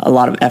a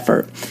lot of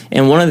effort.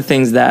 And one of the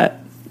things that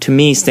to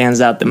me stands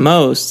out the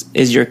most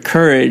is your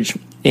courage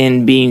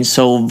in being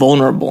so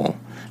vulnerable.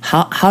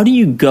 How do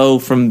you go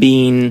from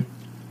being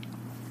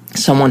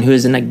someone who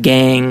is in a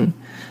gang,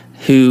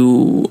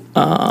 who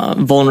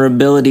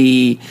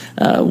vulnerability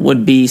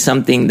would be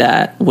something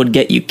that would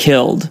get you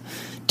killed,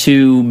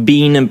 to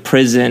being in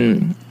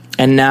prison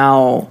and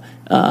now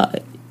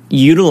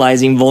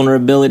utilizing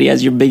vulnerability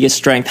as your biggest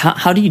strength?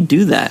 How do you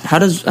do that? How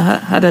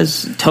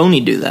does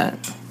Tony do that?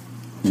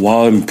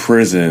 While in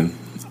prison,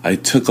 I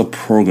took a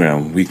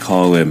program, we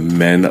call it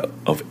Men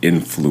of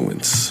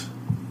Influence.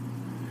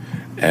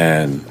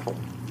 And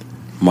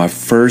my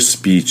first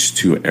speech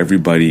to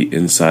everybody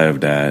inside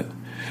of that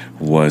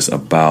was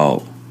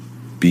about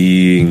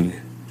being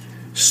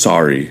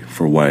sorry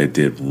for what I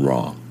did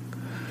wrong.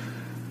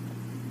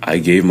 I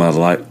gave my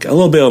life, a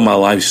little bit of my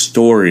life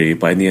story.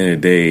 By the end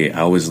of the day,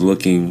 I wasn't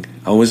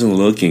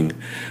looking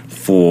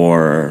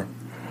for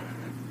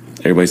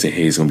everybody to say,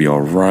 hey, it's going to be all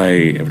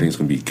right, everything's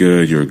going to be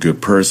good, you're a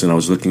good person. I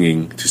was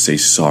looking to say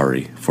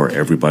sorry for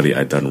everybody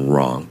I'd done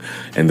wrong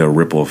and the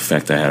ripple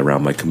effect I had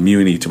around my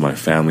community, to my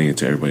family, and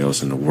to everybody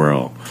else in the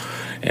world.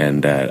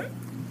 And that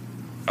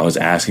I was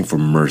asking for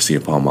mercy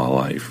upon my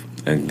life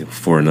and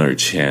for another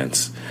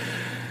chance.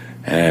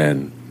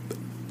 And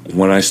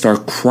when I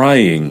start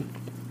crying,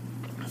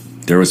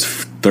 there was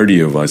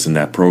 30 of us in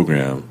that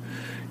program.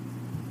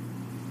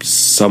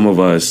 Some of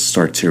us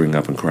start tearing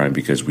up and crying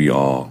because we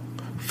all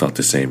felt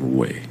the same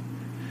way.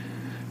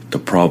 The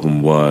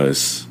problem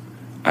was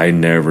I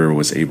never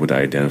was able to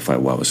identify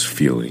what I was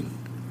feeling.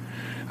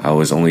 I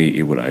was only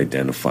able to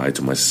identify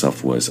to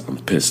myself was, I'm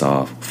pissed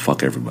off,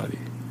 fuck everybody.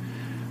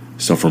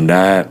 So from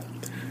that,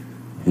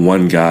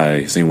 one guy,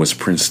 his name was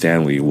Prince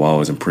Stanley, while I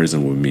was in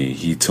prison with me,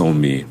 he told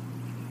me,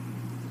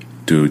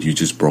 dude, you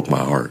just broke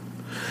my heart.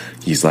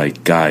 He's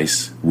like,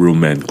 guys, real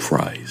men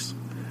cries.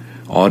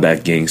 All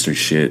that gangster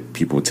shit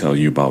people tell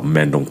you about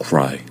men don't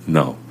cry.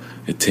 No,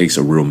 it takes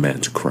a real man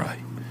to cry.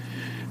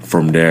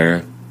 From there,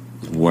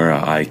 where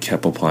I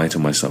kept applying to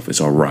myself, it's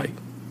all right.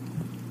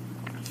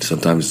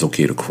 Sometimes it's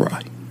okay to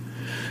cry.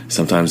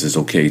 Sometimes it's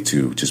okay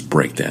to just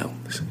break down.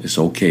 It's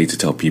okay to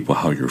tell people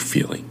how you're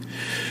feeling.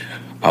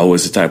 I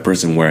was the type of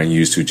person where I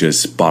used to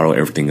just bottle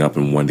everything up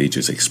and one day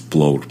just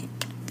explode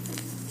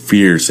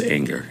fierce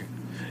anger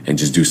and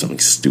just do something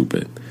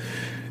stupid.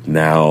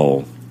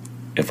 Now,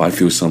 if I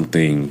feel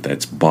something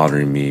that's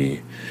bothering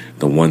me,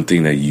 the one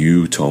thing that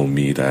you told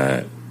me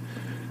that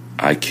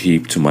I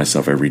keep to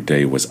myself every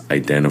day was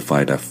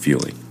identify that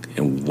feeling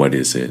and what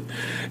is it,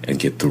 and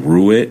get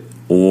through it,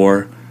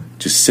 or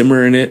just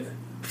simmer in it,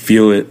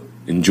 feel it,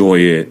 enjoy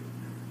it,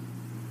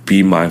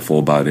 be mindful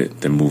about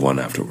it, then move on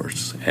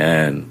afterwards.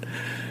 And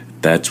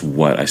that's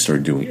what I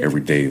started doing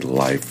everyday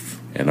life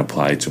and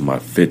apply to my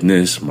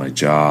fitness, my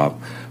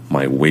job,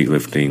 my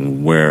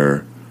weightlifting,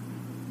 where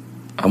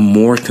I'm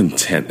more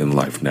content in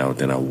life now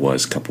than I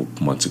was a couple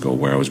months ago,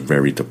 where I was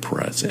very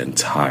depressed and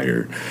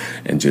tired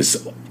and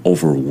just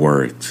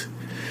overworked.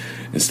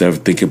 Instead of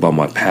thinking about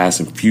my past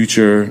and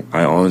future,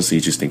 I honestly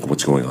just think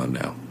what's going on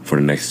now for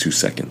the next 2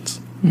 seconds.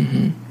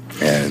 Mm-hmm.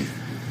 And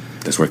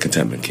that's where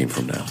contentment came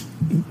from now.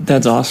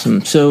 That's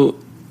awesome. So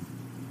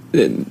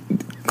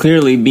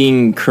clearly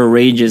being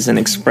courageous and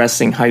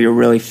expressing how you're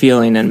really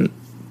feeling. And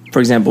for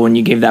example, when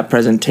you gave that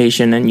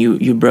presentation and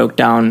you broke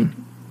down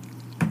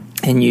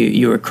and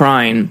you were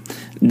crying,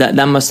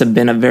 that must have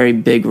been a very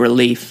big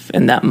relief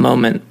in that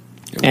moment.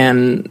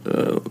 And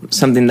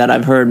something that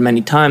I've heard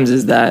many times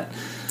is that,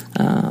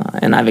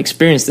 and I've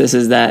experienced this,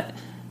 is that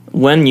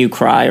when you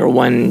cry or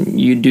when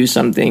you do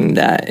something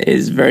that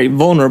is very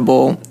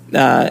vulnerable,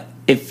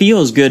 it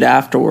feels good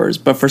afterwards.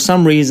 But for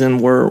some reason,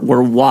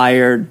 we're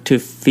wired to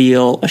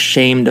feel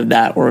ashamed of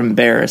that or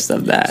embarrassed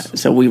of that.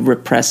 So we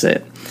repress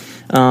it.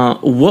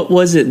 What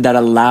was it that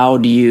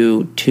allowed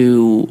you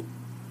to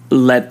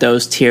let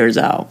those tears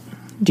out?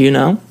 Do you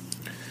know?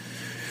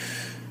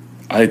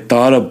 I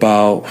thought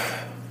about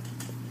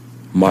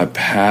my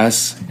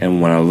past,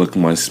 and when I look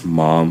at my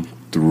mom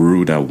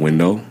through that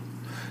window,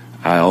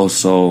 I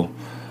also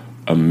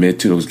admit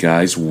to those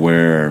guys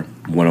where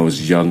when I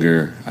was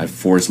younger, I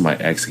forced my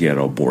ex to get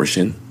an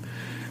abortion,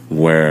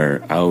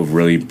 where I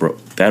really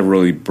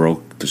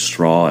broke the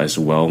straw as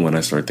well when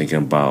I started thinking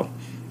about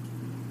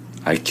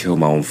I killed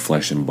my own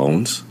flesh and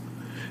bones,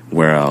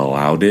 where I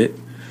allowed it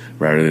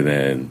rather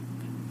than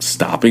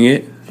stopping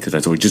it. Because I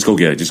told her, just go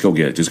get it, just go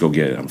get it, just go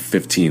get it. I'm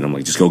 15. I'm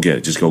like, just go get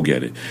it, just go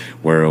get it.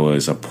 Where it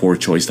was a poor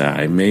choice that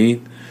I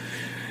made.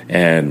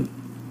 And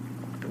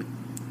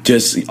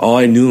just all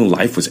I knew in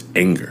life was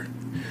anger.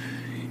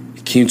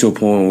 It came to a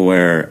point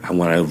where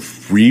when I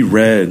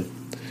reread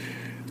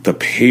the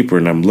paper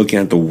and I'm looking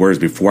at the words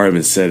before I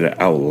even said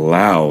it out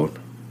loud,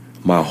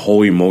 my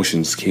whole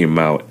emotions came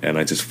out and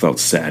I just felt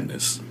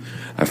sadness.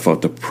 I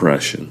felt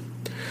depression.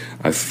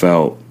 I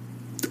felt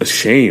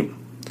ashamed.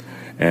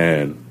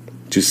 And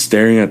just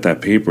staring at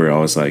that paper, I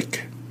was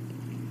like,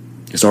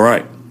 it's all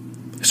right.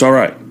 It's all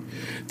right.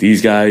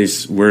 These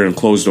guys, we're in a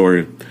closed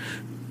door.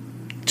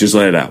 Just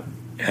let it out.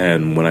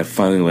 And when I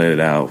finally let it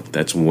out,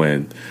 that's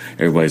when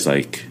everybody's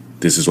like,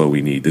 this is what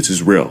we need. This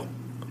is real.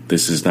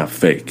 This is not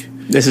fake.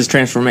 This is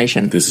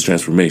transformation. This is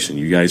transformation.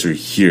 You guys are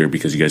here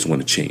because you guys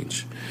want to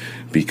change.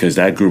 Because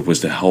that group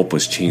was to help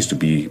us change to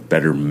be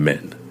better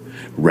men.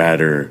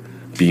 Rather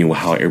being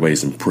how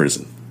everybody's in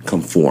prison.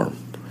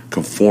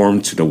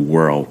 Conform to the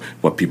world,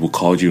 what people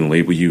called you and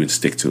label you, and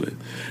stick to it.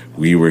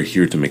 We were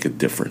here to make a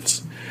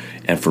difference.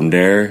 And from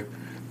there,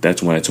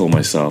 that's when I told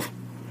myself,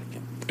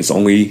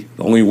 the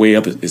only way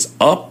up is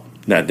up,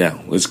 not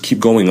down. Let's keep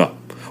going up.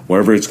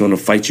 Wherever it's going to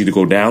fight you to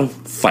go down,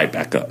 fight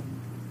back up.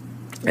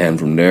 And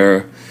from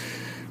there,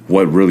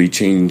 what really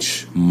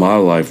changed my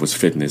life was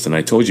fitness. And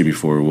I told you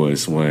before,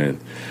 was when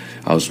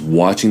I was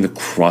watching the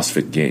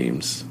CrossFit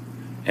Games,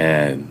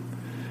 and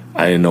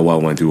I didn't know what I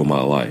want to do with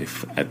my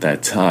life at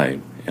that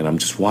time. And I'm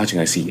just watching,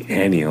 I see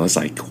Annie, and I was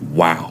like,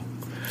 wow.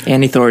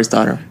 Annie Thor's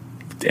daughter.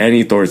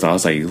 I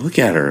was like, look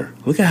at her.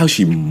 Look at how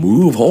she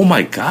moves. Oh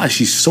my gosh,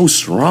 she's so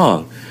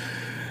strong.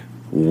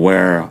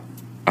 Where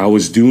I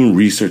was doing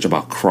research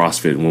about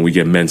CrossFit when we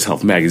get Men's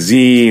Health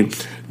magazine.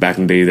 Back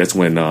in the day, that's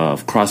when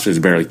CrossFit is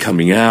barely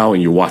coming out,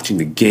 and you're watching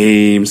the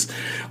games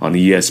on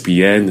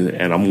ESPN,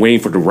 and I'm waiting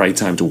for the right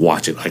time to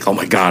watch it. Like, oh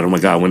my God,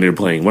 when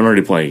are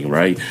they playing,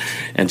 right?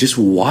 And just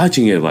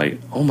watching it, like,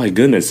 oh my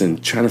goodness,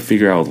 and trying to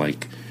figure out,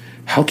 like,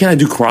 how can I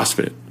do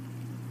CrossFit?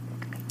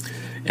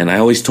 And I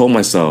always told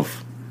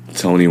myself,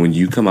 Tony, when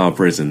you come out of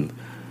prison,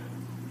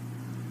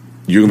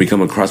 you're going to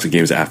become a CrossFit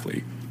Games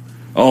athlete.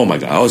 Oh my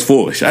God, I was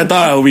foolish. I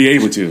thought I would be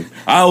able to.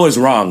 I was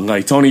wrong.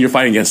 Like, Tony, you're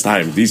fighting against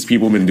time. These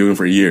people have been doing it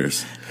for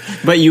years.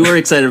 But you were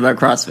excited about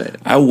CrossFit.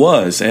 I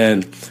was.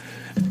 And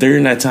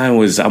during that time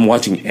I'm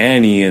watching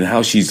Annie and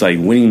how she's like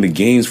winning the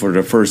games for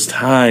the first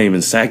time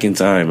and second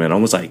time. And I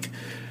was like,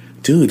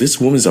 dude, this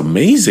woman's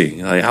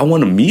amazing. Like, I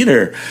want to meet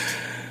her.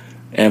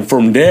 And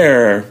from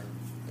there,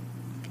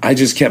 I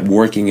just kept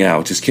working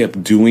out, just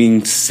kept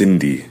doing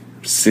Cindy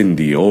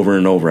over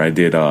and over. I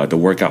did the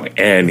workout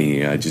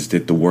Annie. I just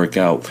did the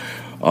workout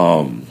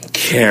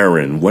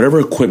Karen.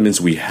 Whatever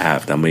equipments we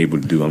have that I'm able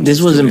to do.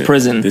 This was in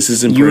prison. This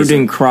is in you prison.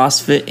 You were doing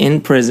CrossFit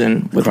in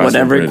prison with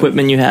whatever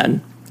equipment you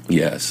had.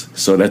 Yes.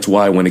 So that's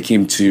why when I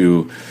came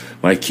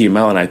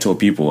out and I told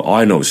people, all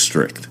I know is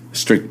strict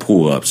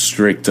pull-ups,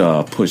 strict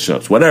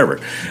push-ups, whatever.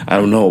 I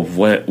don't know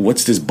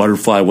what's this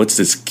butterfly, what's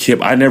this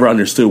kip. I never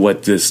understood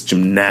what this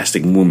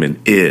gymnastic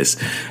movement is.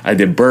 I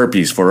did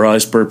burpees. For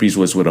us, burpees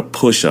was with a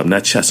push-up,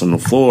 not chest on the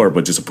floor,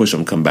 but just a push-up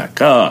and come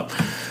back up.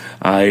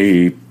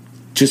 I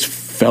just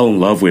fell in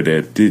love with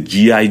it. Did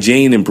G.I.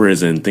 Jane in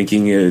prison,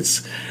 thinking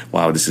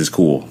wow, this is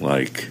cool.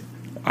 Like,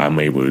 I'm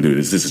able to do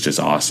this. This is just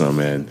awesome.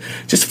 And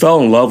just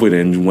fell in love with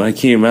it. And when I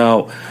came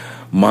out,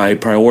 my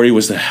priority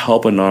was to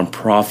help a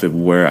nonprofit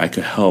where I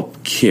could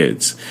help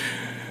kids.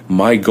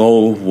 My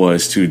goal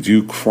was to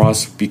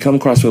become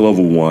CrossFit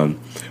Level 1,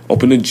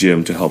 open a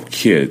gym to help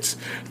kids.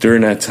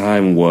 During that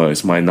time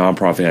my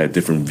nonprofit had a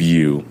different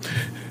view.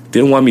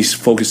 Didn't want me to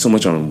focus so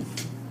much on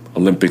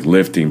Olympic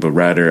lifting, but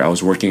rather I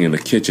was working in the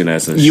kitchen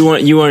as a... You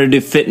wanted to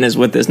do fitness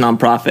with this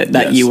nonprofit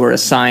that you were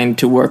assigned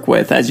to work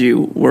with as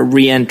you were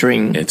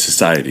re-entering... in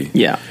society.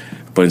 Yeah.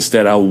 But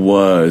instead I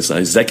was an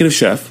executive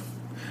chef.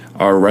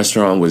 Our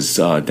restaurant was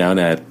down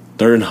at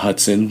 3rd and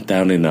Hudson,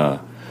 down in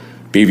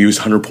Bayview's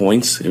 100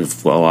 Points.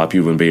 If a lot of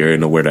people in the Bay Area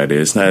know where that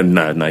is. Not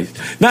a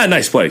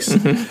nice place.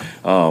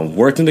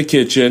 Worked in the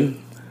kitchen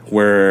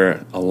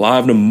where a lot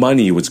of the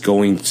money was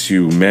going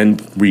to men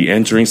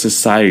re-entering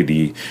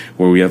society,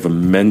 where we have a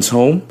men's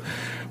home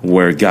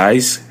where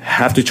guys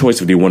have the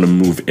choice if they want to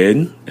move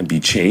in and be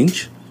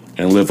changed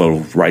and live a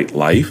right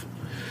life,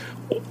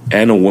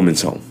 and a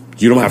women's home.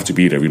 You don't have to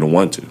be there if you don't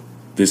want to.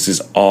 This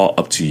is all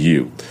up to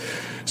you.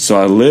 So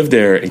I lived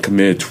there and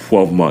committed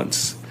 12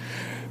 months.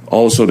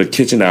 Also, the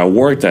kitchen that I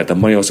worked at, the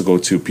money also go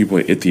to people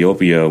in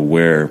Ethiopia,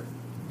 where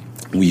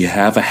we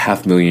have a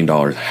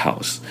 $500,000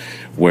 house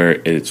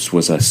where it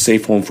was a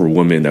safe home for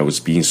women that was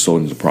being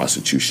sold into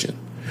prostitution,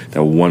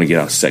 that want to get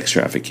out of sex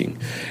trafficking.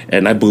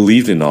 And I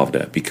believed in all of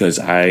that because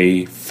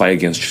I fight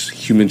against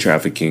human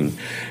trafficking.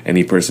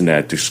 Any person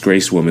that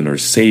disgrace women or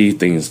say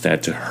things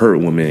that to hurt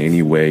women in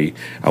any way,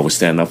 I would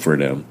stand up for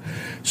them.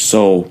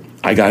 So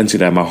I got into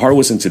that. My heart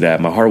was into that.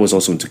 My heart was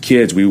also into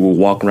kids. We would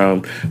walk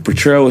around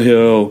Potrero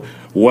Hill,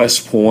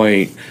 West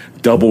Point,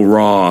 Double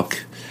Rock.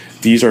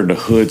 These are the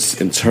hoods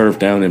and turf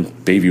down in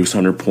Bayview,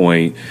 Hunter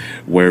Point,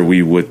 where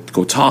we would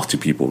go talk to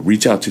people,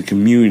 reach out to the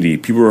community.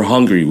 People were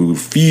hungry. We would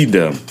feed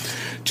them.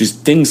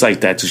 Just things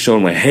like that to show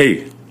them, like,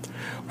 hey,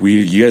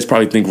 you guys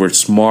probably think we're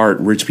smart,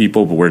 rich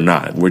people, but we're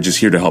not. We're just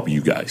here to help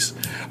you guys.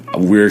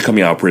 We're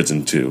coming out of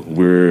prison, too.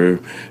 We're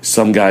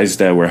some guys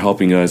that were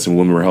helping us and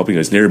women were helping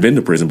us, never been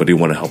to prison, but they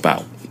want to help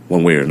out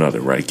one way or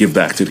another, right? Give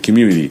back to the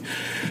community.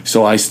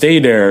 So I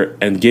stayed there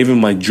and gave them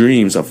my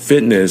dreams of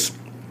fitness,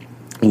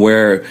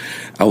 where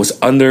I was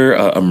under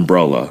an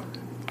umbrella.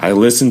 I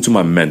listened to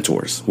my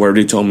mentors. Whatever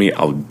they told me,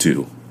 I would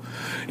do.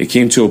 It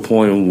came to a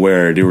point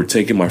where they were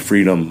taking my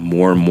freedom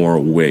more and more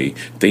away.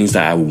 Things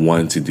that I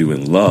wanted to do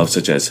and love,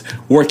 such as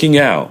working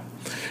out.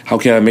 How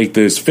can I make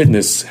this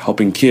fitness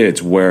helping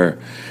kids where,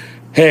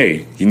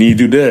 hey, you need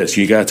to do this.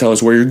 You got to tell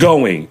us where you're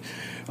going.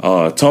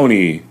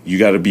 Tony, you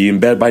got to be in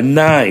bed by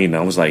 9.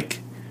 I was like,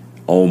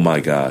 oh my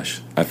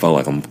gosh, I felt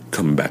like I'm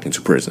coming back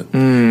into prison.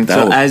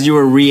 As you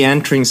were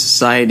re-entering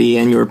society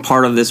and you were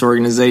part of this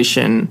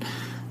organization,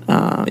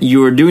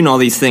 you were doing all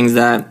these things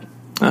that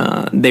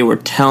they were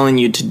telling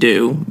you to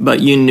do, but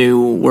you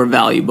knew were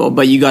valuable.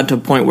 But you got to a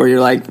point where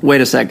you're like,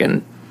 wait a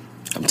second.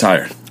 I'm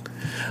tired.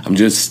 I'm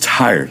just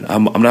tired.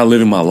 I'm not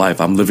living my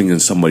life. I'm living in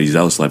somebody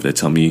else's life that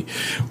tell me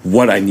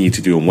what I need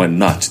to do and what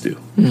not to do.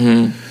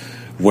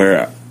 Mm-hmm.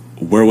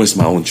 Where was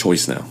my own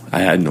choice now? I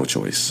had no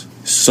choice.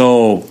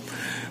 So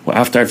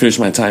after I finished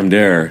my time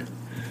there,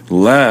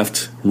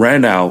 left,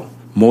 ran out.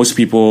 Most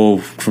people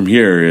from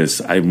here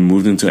I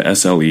moved into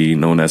SLE,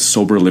 known as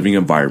Sober Living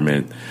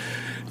Environment,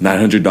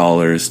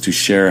 $900 to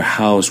share a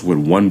house with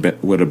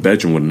with a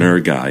bedroom with another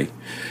guy.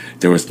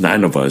 There was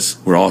 9 of us.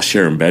 We're all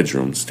sharing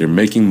bedrooms. They're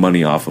making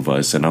money off of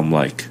us, and I'm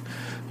like,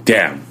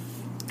 damn,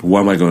 what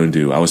am I going to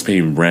do? I was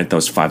paying rent that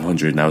was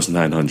 $500, and that was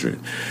 $900.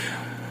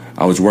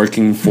 I was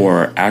working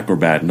for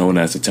Acrobat, known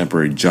as a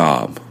temporary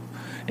job,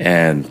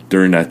 and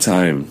during that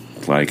time,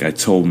 like I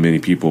told many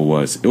people,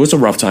 it was a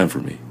rough time for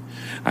me.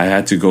 I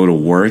had to go to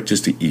work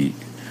just to eat.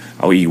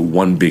 I would eat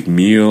one big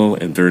meal,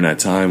 and during that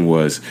time I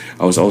was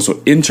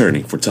also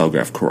interning for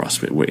Telegraph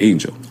CrossFit with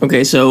Angel.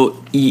 Okay,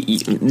 so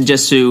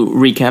just to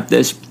recap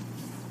this,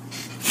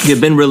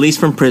 you've been released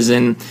from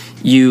prison,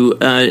 you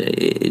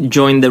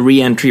joined the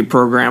re-entry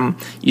program,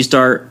 you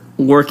start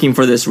working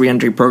for this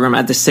re-entry program.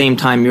 At the same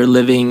time, you're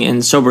living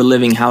in sober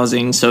living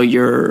housing, so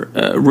you're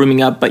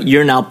rooming up, but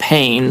you're now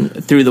paying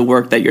through the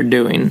work that you're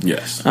doing.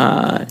 Yes.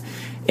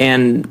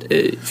 And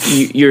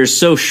you're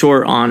so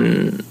short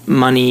on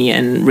money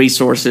and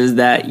resources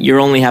that you're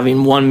only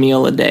having one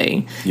meal a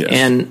day.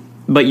 Yes.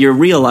 But you're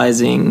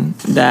realizing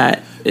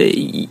that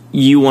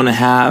you want to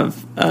have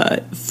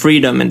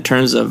freedom in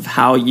terms of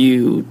how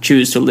you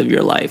choose to live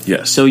your life.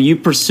 Yes. So you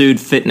pursued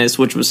fitness,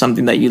 which was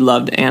something that you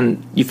loved,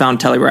 and you found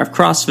Telegraph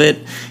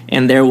CrossFit,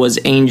 and there was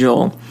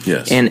Angel.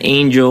 Yes. And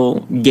Angel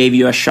gave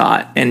you a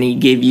shot, and he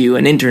gave you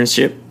an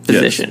internship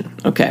position.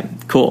 Yes. Okay,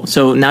 cool.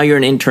 So now you're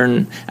an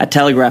intern at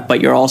Telegraph, but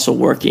you're also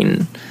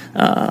working,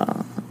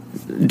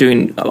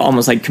 doing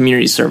almost like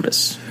community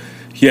service.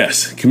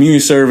 Yes, community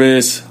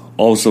service,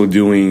 also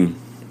doing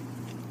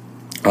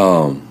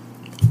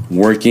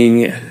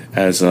working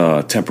as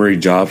a temporary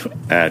job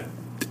at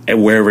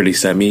wherever they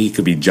sent me. It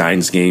could be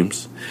Giants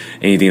games,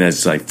 anything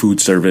that's like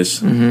food service.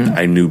 Mm-hmm.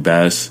 I knew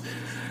best.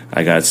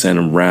 I got sent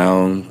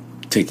around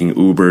taking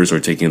Ubers or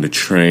taking the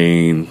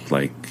train,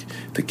 like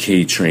the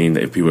K train.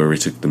 If people ever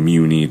took the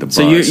Muni, the bus.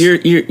 So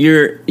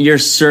you're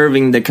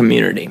serving the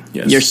community.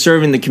 Yes. You're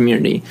serving the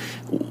community.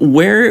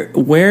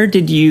 Where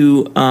did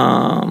you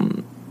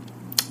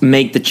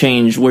make the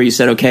change where you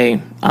said,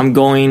 okay, I'm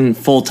going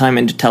full-time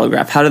into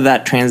Telegraph? How did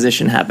that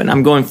transition happen?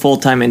 I'm going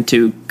full-time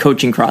into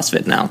coaching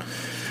CrossFit now.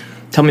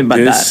 Tell me about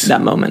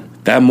that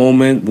moment. That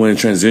moment when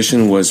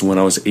transition was when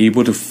I was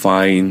able to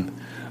find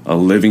a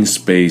living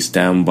space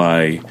down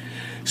by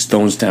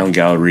Stonestown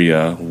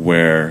Galleria,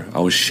 where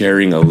I was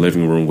sharing a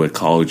living room with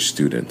college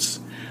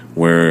students,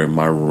 where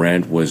my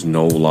rent was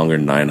no longer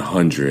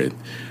 $900,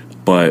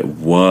 but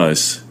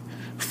was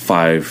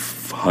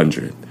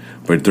 $500.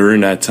 But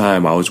during that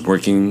time, I was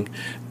working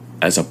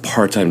as a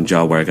part-time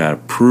job where I got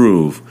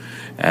approved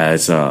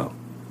as a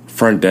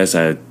front desk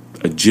at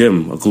a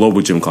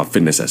global gym called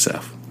Fitness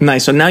SF.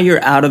 Nice. So now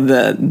you're out of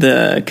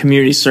the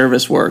community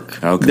service work,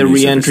 the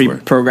reentry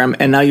program,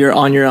 and now you're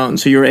on your own.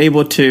 So you're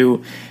able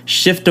to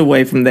shift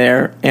away from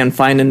there and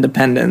find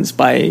independence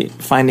by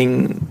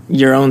finding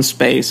your own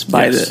space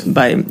by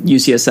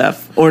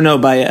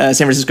UCSF by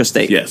San Francisco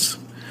State. Yes.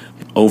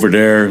 Over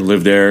there,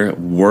 lived there,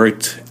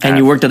 worked. And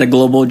you worked at a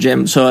global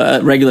gym, so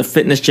a regular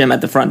fitness gym at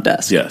the front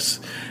desk.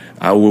 Yes.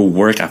 I will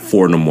work at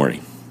 4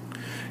 a.m.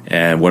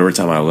 And whatever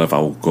time I left,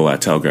 I would go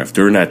at Telegraph.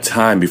 During that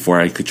time,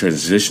 before I could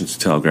transition to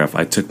Telegraph,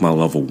 I took my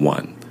level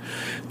 1.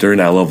 During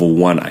that level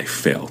 1, I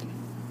failed.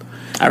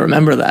 I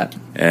remember that.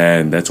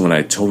 And that's when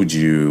I told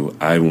you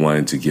I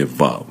wanted to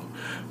give up.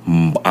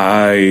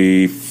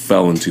 I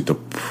fell into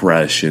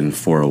depression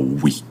for a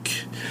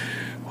week.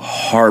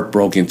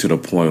 Heartbroken to the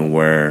point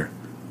where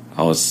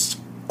I was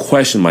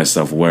questioning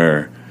myself,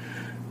 where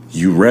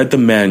you read the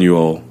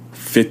manual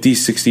 50,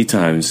 60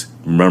 times,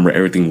 remember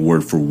everything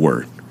word for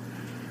word,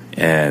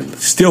 and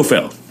still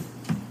failed.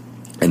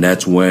 And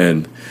that's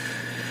when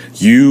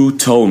you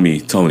told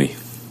me, Tony,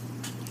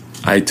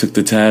 I took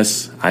the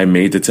test, I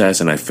made the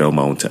test, and I failed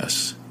my own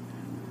test.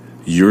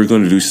 You're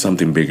going to do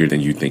something bigger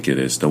than you think it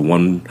is. The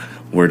one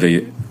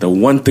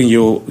thing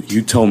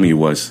you told me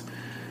was,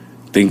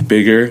 think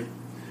bigger,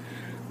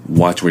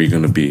 watch where you're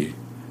going to be.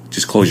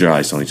 Just close your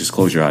eyes, Tony. Just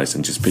close your eyes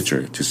and just picture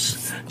it.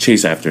 Just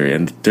chase after it.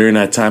 And during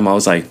that time, I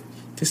was like,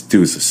 this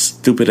dude's a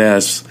stupid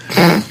ass.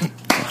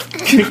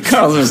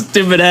 Carl's a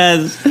stupid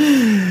ass.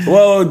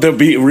 Well, the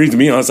beat reads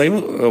me. I was like,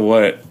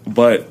 what?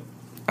 But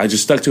I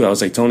just stuck to it. I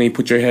was like, Tony,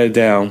 put your head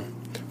down,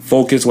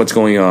 focus what's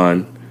going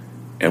on,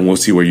 and we'll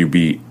see where you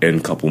be in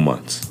a couple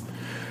months.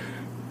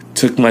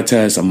 Took my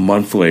test a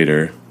month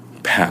later,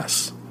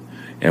 passed.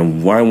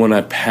 And why when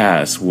I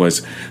passed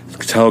was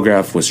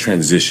Telegraph was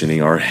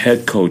transitioning. Our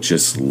head coach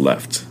just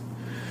left.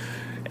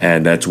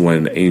 And that's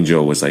when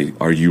Angel was like,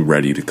 are you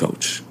ready to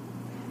coach?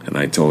 And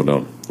I told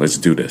him, let's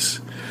do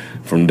this.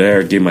 From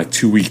there, gave my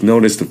 2-week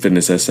notice to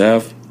Fitness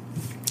SF,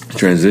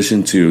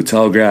 transitioned to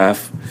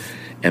Telegraph,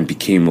 and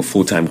became a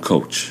full-time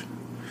coach.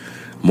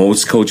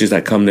 Most coaches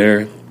that come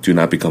there do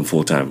not become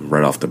full-time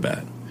right off the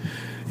bat.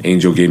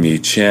 Angel gave me a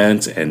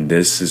chance, and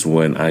this is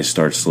when I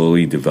start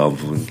slowly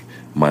developing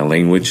my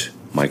language,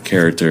 my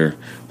character,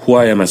 who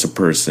I am as a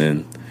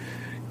person,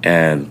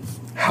 and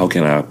how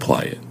can I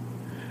apply it.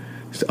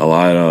 A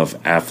lot of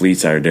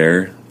athletes that are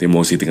there, they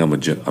mostly think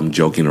I'm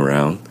joking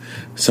around.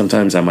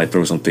 Sometimes I might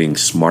throw something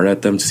smart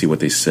at them to see what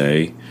they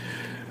say.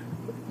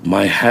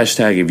 My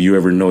hashtag, if you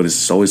ever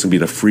notice, is always going to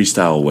be the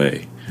freestyle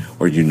way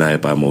or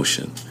united by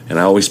emotion. And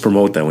I always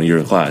promote that when you're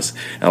in class.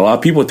 And a lot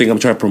of people think I'm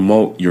trying to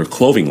promote your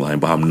clothing line,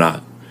 but I'm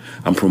not.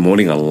 I'm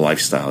promoting a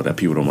lifestyle that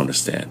people don't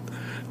understand.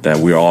 That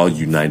we're all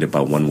united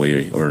by one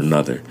way or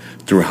another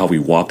through how we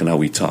walk and how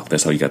we talk.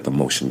 That's how you got the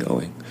motion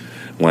going.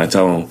 When I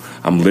tell them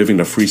I'm living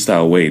the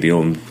freestyle way, they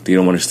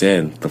don't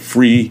understand. The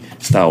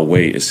freestyle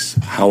way is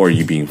how are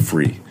you being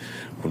free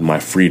with my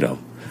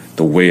freedom,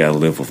 the way I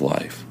live with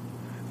life.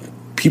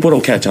 People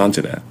don't catch on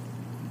to that.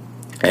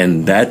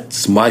 And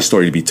that's my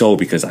story to be told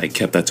because I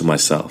kept that to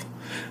myself.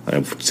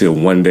 Until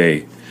one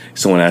day,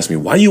 someone asked me,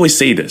 why do you always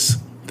say this?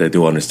 That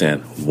they'll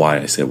understand why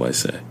I say what I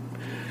say.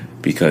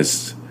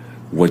 Because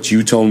what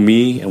you told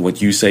me and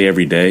what you say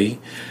every day,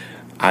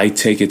 I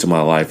take it to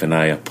my life and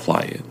I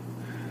apply it.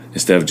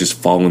 Instead of just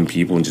following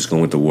people and just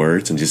going with the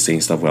words and just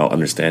saying stuff without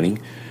understanding,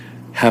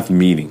 have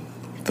meaning.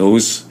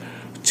 Those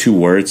 2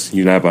 words,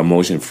 united by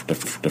emotion, the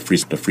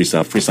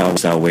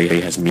freestyle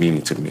way, has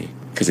meaning to me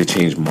because it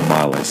changed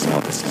my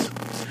lifestyle.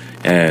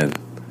 And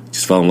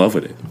just fell in love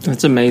with it.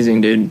 That's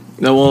amazing, dude.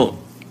 Well,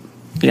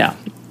 yeah.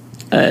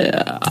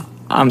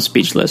 I'm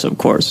speechless, of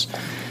course.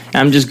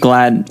 I'm just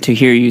glad to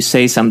hear you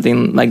say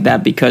something like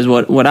that because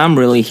what I'm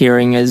really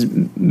hearing is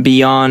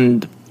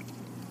beyond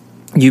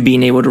you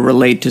being able to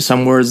relate to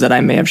some words that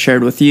I may have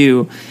shared with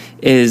you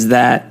is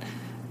that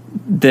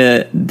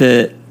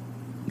the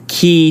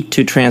key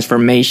to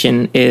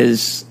transformation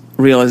is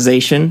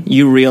realization.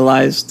 You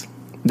realized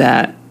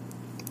that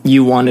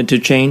you wanted to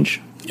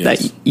change,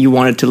 yes. That you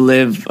wanted to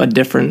live a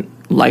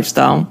different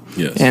lifestyle.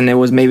 Yes. And it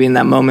was maybe in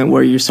that moment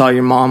where you saw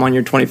your mom on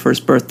your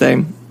 21st birthday,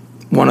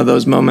 one of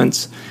those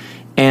moments.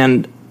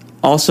 And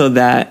also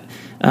that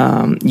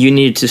you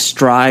needed to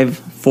strive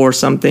for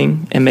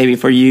something. And maybe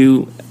for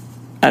you,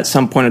 at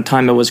some point in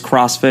time, it was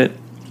CrossFit.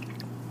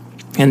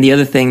 And the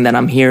other thing that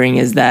I'm hearing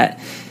is that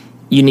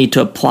you need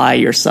to apply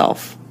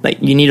yourself. Like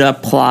you need to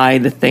apply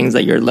the things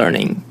that you're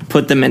learning,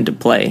 put them into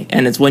play.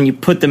 And it's when you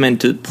put them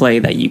into play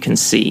that you can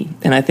see.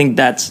 And I think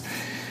that's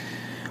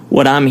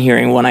what I'm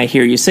hearing when I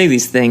hear you say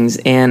these things.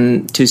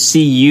 And to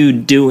see you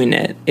doing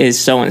it is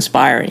so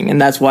inspiring.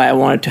 And that's why I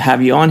wanted to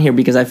have you on here,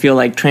 because I feel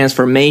like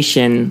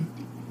transformation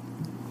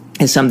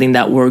is something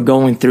that we're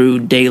going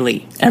through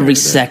daily. Every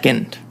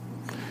second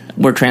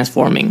we're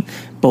transforming.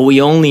 But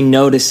we only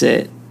notice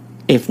it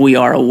if we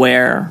are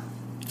aware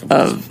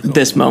of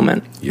this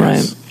moment, yes.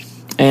 Right?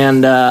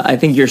 And I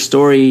think your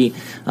story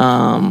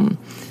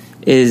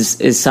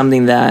is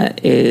something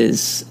that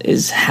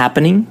is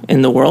happening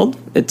in the world.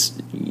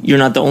 you're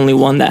not the only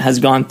one that has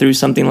gone through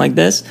something like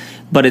this,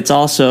 but it's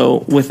also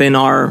within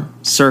our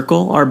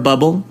circle, our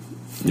bubble,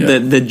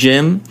 the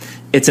gym.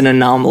 It's an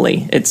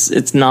anomaly.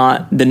 It's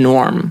not the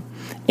norm,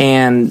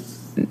 and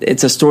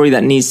it's a story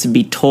that needs to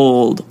be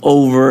told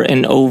over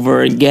and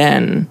over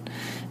again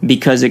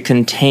because it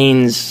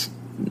contains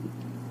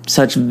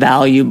such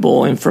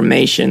valuable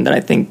information that I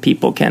think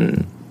people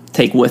can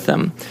take with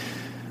them.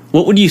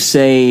 What would you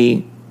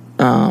say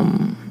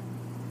to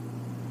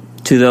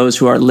those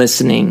who are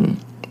listening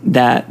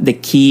that the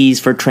keys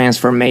for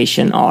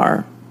transformation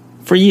are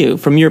for you,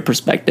 from your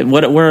perspective?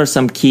 What are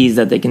some keys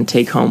that they can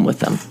take home with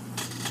them?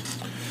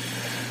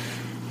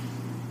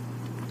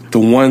 The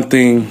one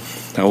thing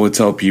I would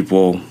tell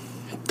people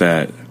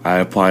that I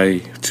apply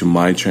to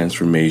my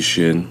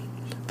transformation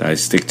that I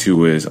stick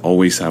to is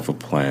always have a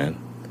plan.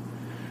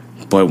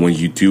 But when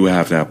you do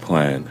have that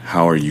plan,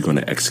 how are you going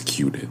to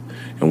execute it?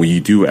 And when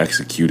you do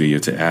execute it, you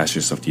have to ask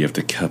yourself, do you have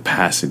the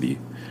capacity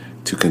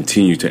to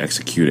continue to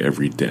execute it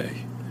every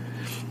day?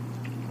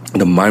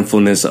 The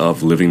mindfulness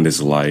of living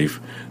this life,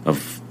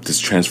 of this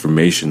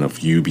transformation of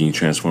you being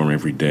transformed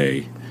every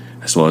day,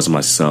 as well as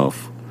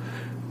myself,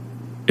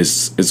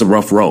 it's a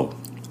rough road.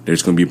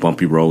 There's going to be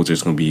bumpy roads.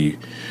 There's going to be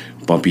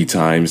bumpy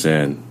times.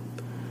 And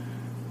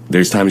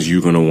there's times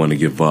you're going to want to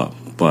give up.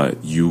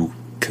 But you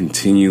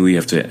continually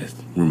have to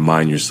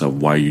remind yourself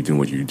why you're doing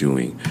what you're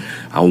doing.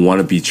 I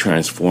want to be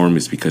transformed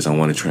is because I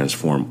want to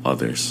transform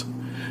others.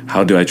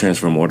 How do I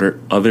transform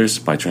others?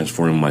 By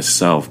transforming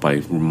myself, by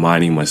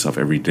reminding myself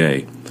every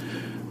day,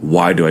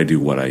 why do I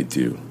do what I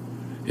do?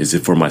 Is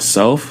it for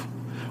myself,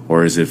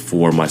 or is it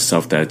for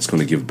myself that's going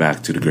to give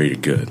back to the greater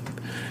good?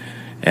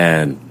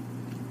 And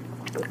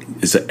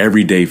it's an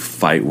everyday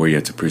fight where you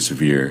have to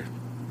persevere.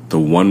 The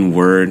one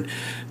word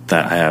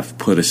that I have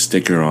put a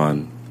sticker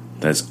on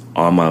that's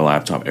on my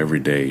laptop every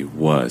day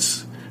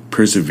was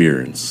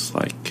perseverance.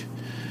 Like,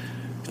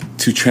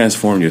 to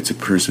transform, you have to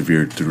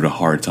persevere through the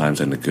hard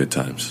times and the good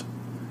times.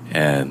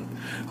 And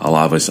a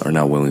lot of us are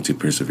not willing to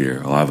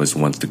persevere. A lot of us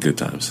want the good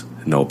times,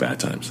 no bad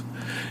times.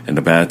 And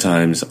the bad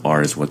times are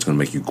what's going to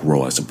make you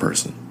grow as a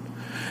person.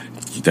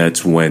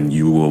 That's when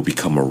you will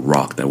become a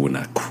rock that will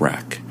not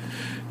crack.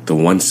 The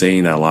one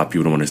saying that a lot of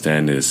people don't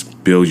understand is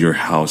build your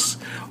house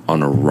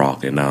on a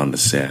rock and not on the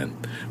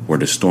sand, where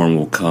the storm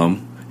will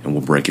come and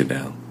will break it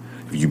down.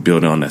 If you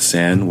build it on that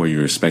sand where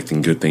you're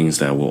expecting good things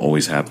that will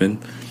always happen,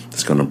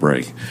 it's going to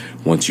break.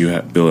 Once you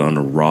build it on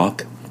a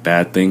rock,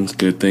 bad things,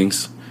 good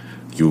things,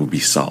 you will be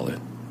solid.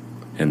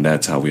 And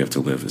that's how we have to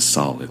live, is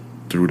solid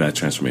through that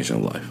transformation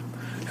of life.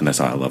 And that's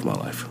how I love my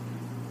life.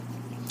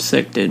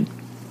 Sick, dude.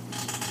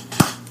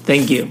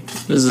 Thank you.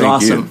 This is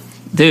awesome.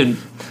 Dude,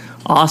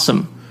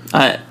 awesome.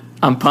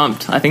 I'm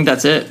pumped. I think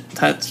that's it.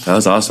 That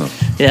was awesome.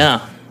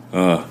 Yeah.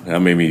 That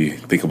made me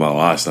think about a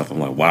lot of stuff. I'm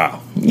like,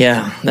 wow.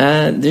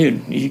 Yeah,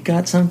 dude, you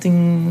got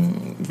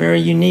something very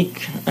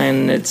unique,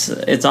 and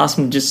it's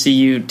awesome to just see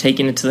you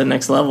taking it to the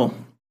next level.